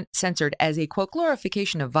 Twitter censored as a, quote,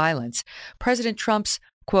 glorification of violence President Trump's,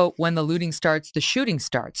 quote, when the looting starts, the shooting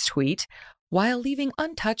starts tweet, while leaving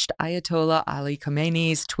untouched Ayatollah Ali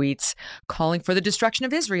Khamenei's tweets calling for the destruction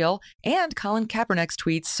of Israel and Colin Kaepernick's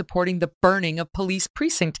tweets supporting the burning of police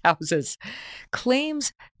precinct houses.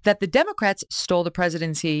 Claims that the Democrats stole the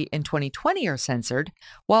presidency in 2020 are censored,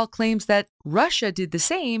 while claims that Russia did the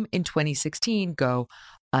same in 2016 go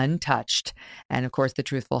untouched. And of course, the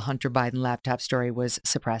truthful Hunter Biden laptop story was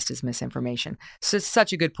suppressed as misinformation. So it's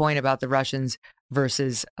such a good point about the Russians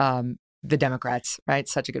versus the Democrats, right?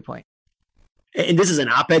 Such a good point. And this is an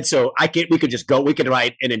op-ed, so we could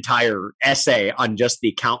write an entire essay on just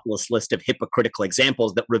the countless list of hypocritical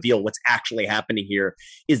examples that reveal what's actually happening here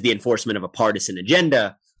is the enforcement of a partisan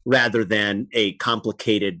agenda rather than a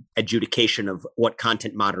complicated adjudication of what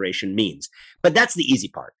content moderation means. But that's the easy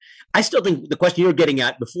part. I still think the question you were getting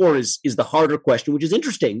at before is the harder question, which is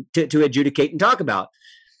interesting to adjudicate and talk about.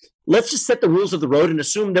 Let's just set the rules of the road and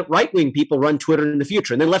assume that right-wing people run Twitter in the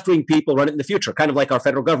future and then left-wing people run it in the future, kind of like our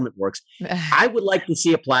federal government works. I would like to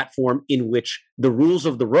see a platform in which the rules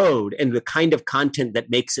of the road and the kind of content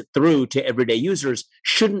that makes it through to everyday users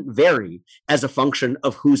shouldn't vary as a function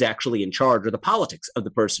of who's actually in charge or the politics of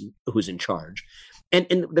the person who's in charge.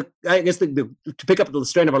 And I guess to pick up the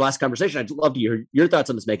strand of our last conversation, I'd love to hear your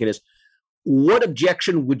thoughts on this, Megan, is what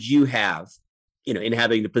objection would you have, in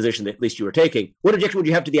having the position that at least you were taking, what objection would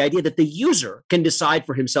you have to the idea that the user can decide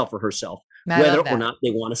for himself or herself whether or not they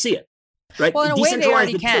want to see it? Right? Well, in a way they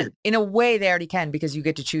already can. In a way they already can, because you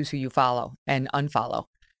get to choose who you follow and unfollow.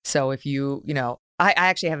 So if I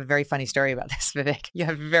actually have a very funny story about this, Vivek. You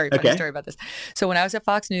have a very funny story about this. So when I was at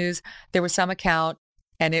Fox News, there was some account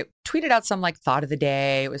and it tweeted out some thought of the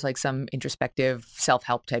day. It was like some introspective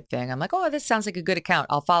self-help type thing. I'm like, oh, this sounds like a good account.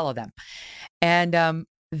 I'll follow them. And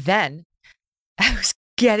then I was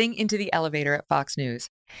getting into the elevator at Fox News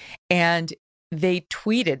and they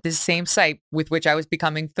tweeted, this same site with which I was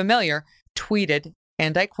becoming familiar, tweeted,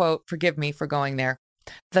 and I quote, forgive me for going there,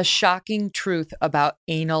 "the shocking truth about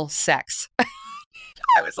anal sex."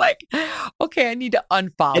 I was like, okay, I need to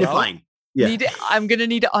unfollow. Edifying. Yeah. I'm going to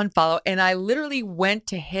need to unfollow. And I literally went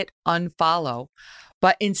to hit unfollow,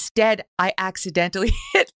 but instead I accidentally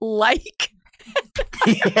hit like.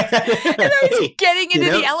 And I was getting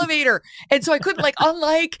into the elevator. And so I couldn't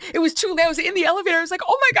unlike. It was too late. I was in the elevator. I was like,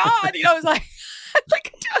 oh my God. I was like,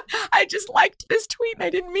 I just liked this tweet and I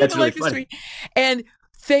didn't mean to like this tweet. And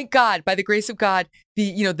thank God, by the grace of God,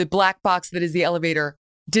 the black box that is the elevator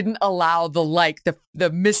didn't allow the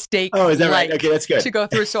mistake. Oh, is that right? Okay, that's good. To go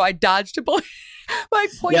through. So I dodged a bullet. My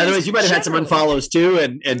point is, otherwise you might have had some unfollows too,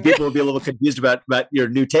 and people would be a little confused about your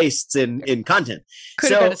new tastes in content.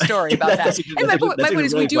 Could have been a story about that. And my point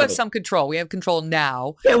is, we do have some control. We have control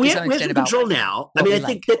now. Yeah, we have some control now. I mean,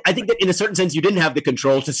 I think that in a certain sense, you didn't have the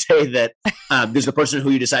control to say that there's the person who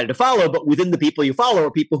you decided to follow, but within the people you follow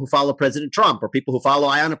are people who follow President Trump or people who follow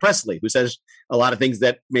Ayanna Pressley, who says a lot of things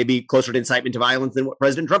that may be closer to incitement to violence than what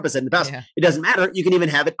President Trump has said in the past. Yeah. It doesn't matter. You can even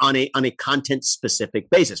have it on a content specific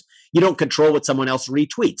basis. You don't control what someone else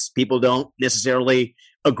retweets. People don't necessarily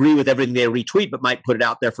agree with everything they retweet, but might put it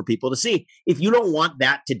out there for people to see. If you don't want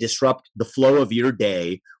that to disrupt the flow of your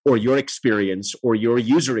day or your experience or your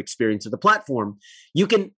user experience of the platform, you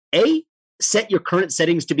can set your current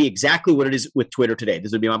settings to be exactly what it is with Twitter today.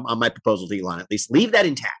 This would be on my proposal to Elon, at least. Leave that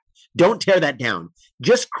intact. Don't tear that down.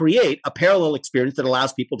 Just create a parallel experience that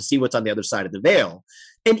allows people to see what's on the other side of the veil.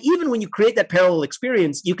 And even when you create that parallel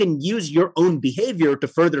experience, you can use your own behavior to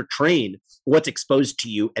further train what's exposed to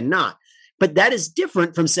you and not. But that is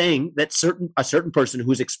different from saying that a certain person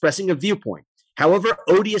who's expressing a viewpoint, however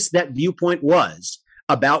odious that viewpoint was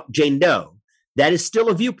about Jane Doe, that is still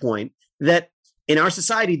a viewpoint that in our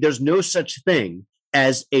society, there's no such thing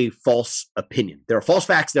as a false opinion. There are false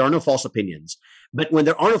facts. There are no false opinions. But when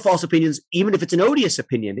there are no false opinions, even if it's an odious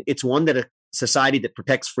opinion, it's one that a society that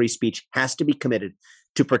protects free speech has to be committed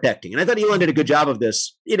to protecting. And I thought Elon did a good job of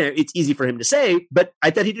this. It's easy for him to say, but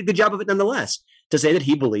I thought he did a good job of it nonetheless, to say that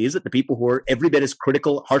he believes that the people who are every bit as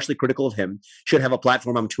harshly critical of him should have a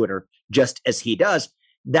platform on Twitter just as he does.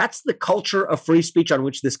 That's the culture of free speech on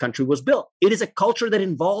which this country was built. It is a culture that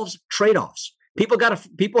involves trade-offs.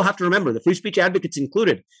 People have to remember, the free speech advocates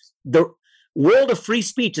included, the world of free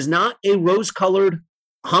speech is not a rose-colored,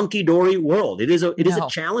 honky-dory world. It is a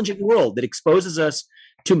challenging world that exposes us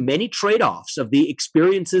to many trade-offs of the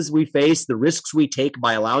experiences we face, the risks we take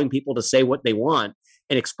by allowing people to say what they want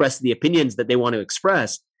and express the opinions that they want to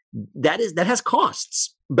express. That has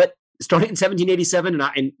costs. But starting in 1787,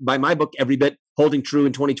 and by my book, every bit holding true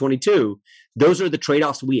in 2022, those are the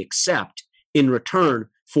trade-offs we accept in return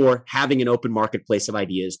for having an open marketplace of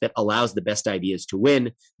ideas that allows the best ideas to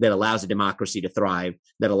win, that allows a democracy to thrive,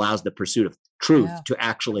 that allows the pursuit of truth to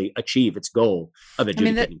actually achieve its goal of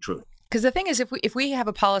adjudicating truth. Because the thing is, if we have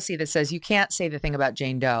a policy that says you can't say the thing about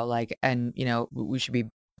Jane Doe, like, and we should be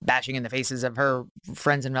bashing in the faces of her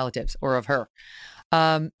friends and relatives or of her.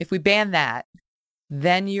 If we ban that,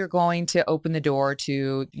 then you're going to open the door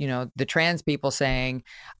to, the trans people saying,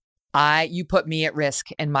 you put me at risk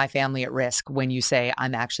and my family at risk when you say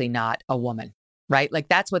I'm actually not a woman. Right? Like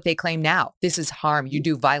that's what they claim now. This is harm. You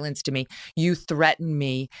do violence to me. You threaten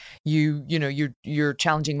me. You're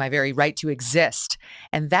challenging my very right to exist.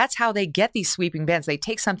 And that's how they get these sweeping bans. They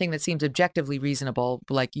take something that seems objectively reasonable,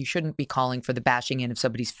 like you shouldn't be calling for the bashing in of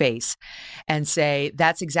somebody's face, and say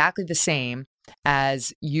that's exactly the same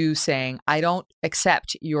as you saying, I don't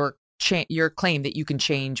accept your claim that you can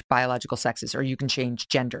change biological sexes or you can change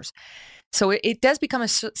genders. So it does become a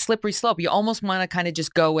slippery slope. You almost want to kind of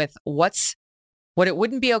just go with what it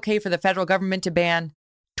wouldn't be okay for the federal government to ban,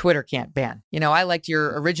 Twitter can't ban. I liked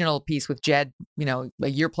your original piece with Jed, a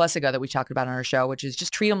year plus ago that we talked about on our show, which is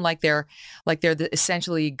just treat them like they're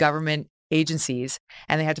essentially government agencies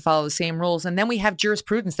and they have to follow the same rules. And then we have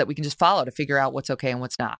jurisprudence that we can just follow to figure out what's okay and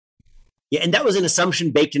what's not. Yeah, and that was an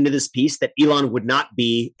assumption baked into this piece that Elon would not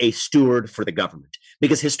be a steward for the government.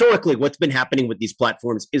 Because historically, what's been happening with these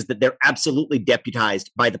platforms is that they're absolutely deputized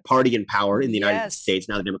by the party in power in the United States,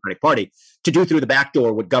 now the Democratic Party, to do through the back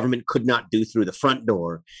door what government could not do through the front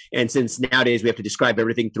door. And since nowadays we have to describe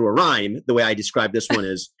everything through a rhyme, the way I describe this one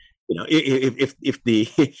is, if the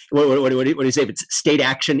what do you say? If it's state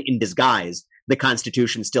action in disguise, the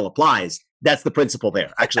Constitution still applies. That's the principle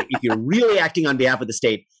there. Actually, if you're really acting on behalf of the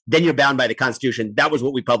state, then you're bound by the Constitution. That was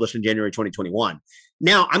what we published in January 2021.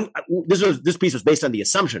 Now, this piece was based on the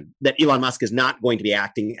assumption that Elon Musk is not going to be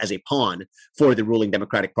acting as a pawn for the ruling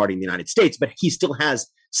Democratic Party in the United States, but he still has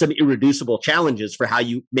some irreducible challenges for how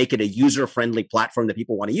you make it a user-friendly platform that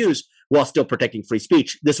people want to use while still protecting free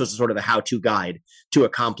speech. This was sort of a how-to guide to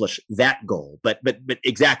accomplish that goal. But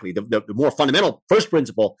exactly, the more fundamental first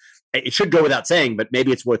principle, it should go without saying, but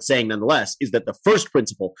maybe it's worth saying nonetheless, is that the first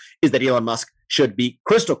principle is that Elon Musk should be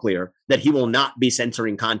crystal clear that he will not be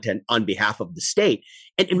censoring content on behalf of the state.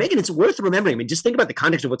 And Megan, it's worth remembering. I mean, just think about the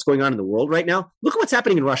context of what's going on in the world right now. Look at what's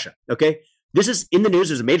happening in Russia, okay? This is in the news.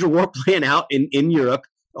 There's a major war playing out in Europe.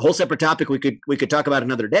 A whole separate topic we could talk about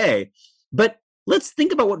another day. But let's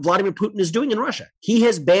think about what Vladimir Putin is doing in Russia. He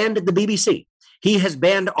has banned the BBC. He has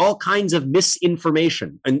banned all kinds of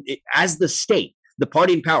misinformation. And as the state, the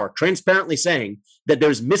party in power, transparently saying that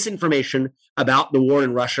there's misinformation about the war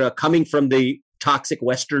in Russia coming from the toxic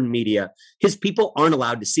Western media, his people aren't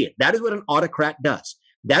allowed to see it. That is what an autocrat does.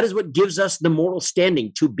 That is what gives us the moral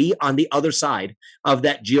standing to be on the other side of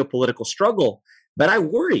that geopolitical struggle. But I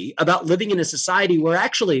worry about living in a society where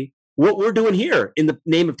actually what we're doing here in the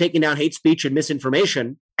name of taking down hate speech and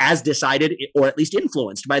misinformation, as decided or at least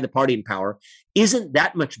influenced by the party in power, isn't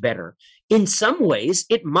that much better. In some ways,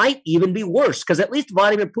 it might even be worse because at least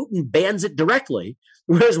Vladimir Putin bans it directly.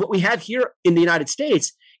 Whereas what we have here in the United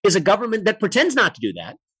States is a government that pretends not to do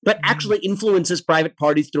that, but actually influences private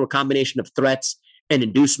parties through a combination of threats and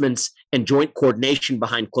inducements and joint coordination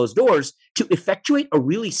behind closed doors to effectuate a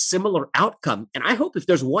really similar outcome. And I hope if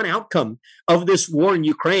there's one outcome of this war in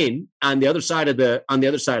Ukraine on the other side of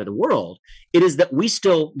the world, it is that we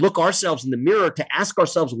still look ourselves in the mirror to ask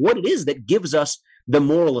ourselves what it is that gives us the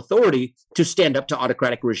moral authority to stand up to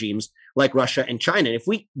autocratic regimes like Russia and China. And if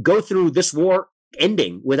we go through this war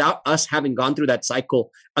ending without us having gone through that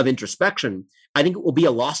cycle of introspection, I think it will be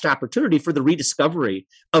a lost opportunity for the rediscovery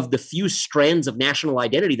of the few strands of national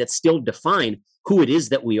identity that still define who it is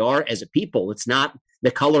that we are as a people. It's not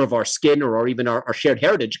the color of our skin or even our shared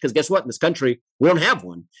heritage, because guess what? In this country, we don't have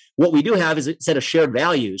one. What we do have is a set of shared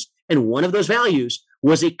values. And one of those values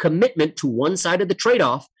was a commitment to one side of the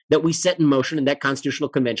trade-off that we set in motion in that Constitutional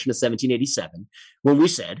Convention of 1787, when we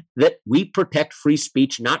said that we protect free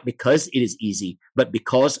speech not because it is easy, but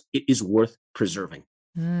because it is worth preserving.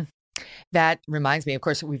 That reminds me, of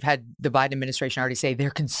course, we've had the Biden administration already say they're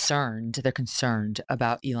concerned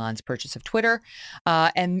about Elon's purchase of Twitter.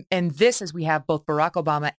 And this is we have both Barack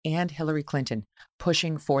Obama and Hillary Clinton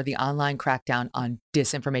pushing for the online crackdown on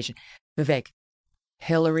disinformation. Vivek,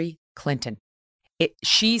 Hillary Clinton,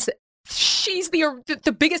 she's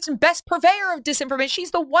the biggest and best purveyor of disinformation.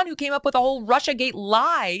 She's the one who came up with the whole Russiagate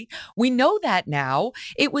lie. We know that now.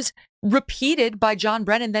 It was repeated by John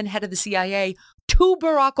Brennan, then head of the CIA, to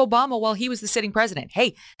Barack Obama while he was the sitting president.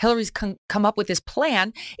 Hey, Hillary's come up with this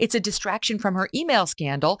plan. It's a distraction from her email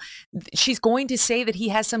scandal. She's going to say that he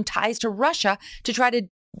has some ties to Russia to try to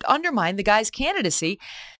undermine the guy's candidacy.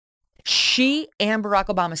 She and Barack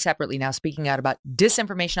Obama separately now speaking out about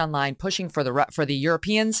disinformation online, pushing for the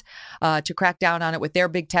Europeans to crack down on it with their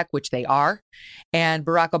big tech, which they are. And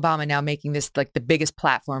Barack Obama now making this like the biggest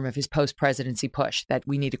platform of his post-presidency push that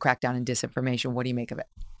we need to crack down on disinformation. What do you make of it?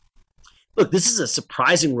 Look, this is a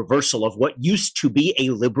surprising reversal of what used to be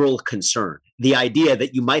a liberal concern. The idea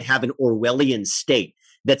that you might have an Orwellian state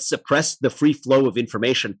that suppressed the free flow of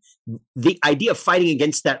information. The idea of fighting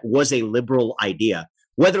against that was a liberal idea.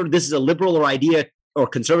 Whether this is a liberal or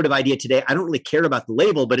conservative idea today, I don't really care about the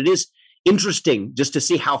label, but it is interesting just to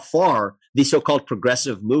see how far the so-called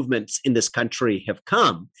progressive movements in this country have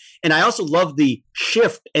come. And I also love the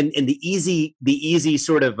shift and the easy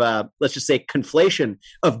sort of, let's just say, conflation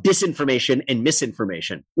of disinformation and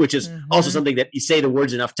misinformation, which is also something that you say the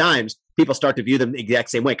words enough times, people start to view them the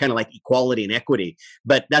exact same way, kind of like equality and equity.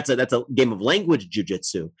 But that's a game of language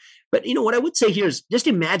jujitsu. But what I would say here is just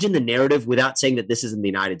imagine the narrative without saying that this is in the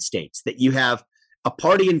United States, that you have a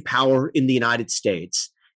party in power in the United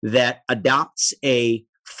States that adopts a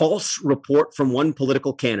false report from one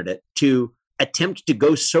political candidate to attempt to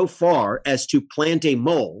go so far as to plant a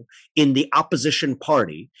mole in the opposition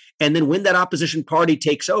party. And then when that opposition party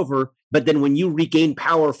takes over, but then when you regain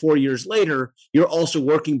power 4 years later, you're also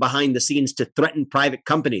working behind the scenes to threaten private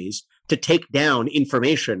companies to take down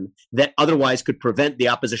information that otherwise could prevent the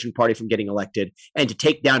opposition party from getting elected, and to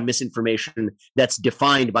take down misinformation that's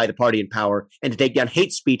defined by the party in power, and to take down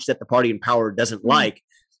hate speech that the party in power doesn't like.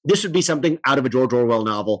 This would be something out of a George Orwell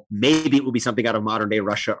novel. Maybe it will be something out of modern day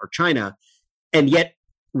Russia or China. And yet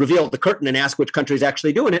reveal the curtain and ask which country is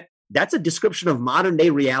actually doing it. That's a description of modern day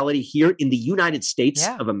reality here in the United States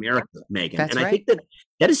of America, Megan. That's and right. I think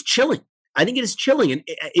that is chilling. I think it is chilling. And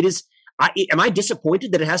it is, am I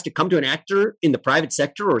disappointed that it has to come to an actor in the private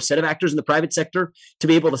sector or a set of actors in the private sector to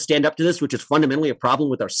be able to stand up to this, which is fundamentally a problem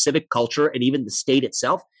with our civic culture and even the state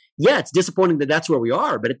itself? Yeah, it's disappointing that that's where we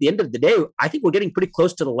are. But at the end of the day, I think we're getting pretty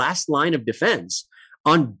close to the last line of defense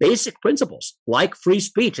on basic principles like free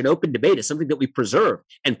speech and open debate is something that we preserve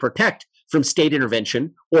and protect from state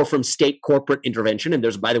intervention or from state corporate intervention. And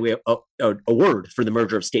there's, by the way, a word for the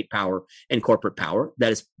merger of state power and corporate power.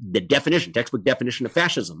 That is the definition, textbook definition of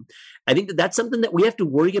fascism. I think that that's something that we have to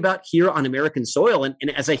worry about here on American soil. And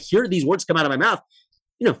as I hear these words come out of my mouth,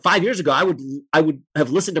 5 years ago, I would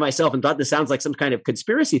have listened to myself and thought this sounds like some kind of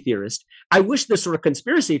conspiracy theorist. I wish this sort of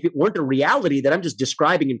conspiracy, if it weren't a reality that I'm just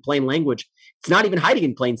describing in plain language, it's not even hiding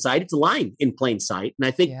in plain sight, it's lying in plain sight. And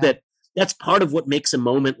I think that that's part of what makes a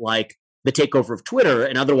moment like the takeover of Twitter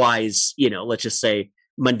and otherwise, let's just say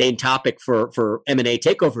mundane topic for M&A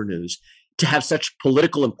takeover news to have such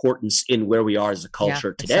political importance in where we are as a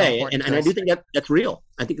culture today. So and I do think that's real.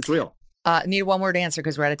 I think it's real. Need one word answer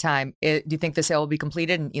because we're out of time. Do you think the sale will be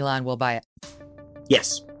completed and Elon will buy it?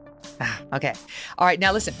 Yes. Okay. All right.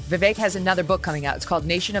 Now listen, Vivek has another book coming out. It's called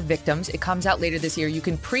Nation of Victims. It comes out later this year. You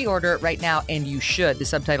can pre-order it right now, and you should. The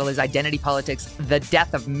subtitle is Identity Politics, The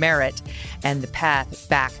Death of Merit, and the Path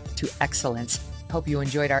Back to Excellence. Hope you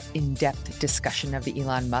enjoyed our in-depth discussion of the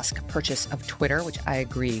Elon Musk purchase of Twitter, which I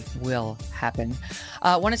agree will happen.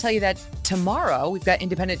 I want to tell you that tomorrow we've got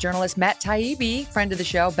independent journalist Matt Taibbi, friend of the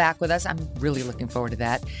show, back with us. I'm really looking forward to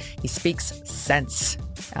that. He speaks sense.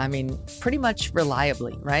 I mean, pretty much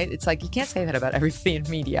reliably, right? It's like you can't say that about everybody in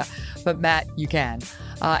media, but Matt, you can.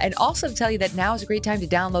 And also to tell you that now is a great time to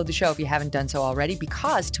download the show if you haven't done so already,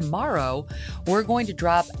 because tomorrow we're going to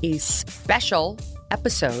drop a special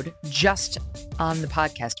episode just on the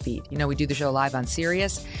podcast feed. We do the show live on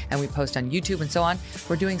Sirius and we post on YouTube and so on.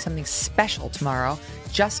 We're doing something special tomorrow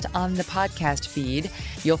just on the podcast feed.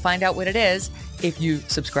 You'll find out what it is if you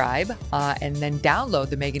subscribe and then download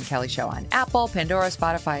The Megyn Kelly Show on Apple, Pandora,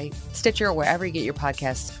 Spotify, Stitcher, wherever you get your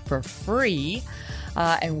podcasts for free.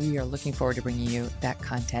 And we are looking forward to bringing you that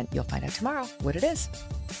content. You'll find out tomorrow what it is.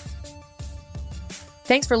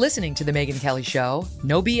 Thanks for listening to The Megyn Kelly Show.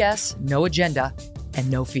 No BS, no agenda, and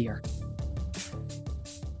no fear.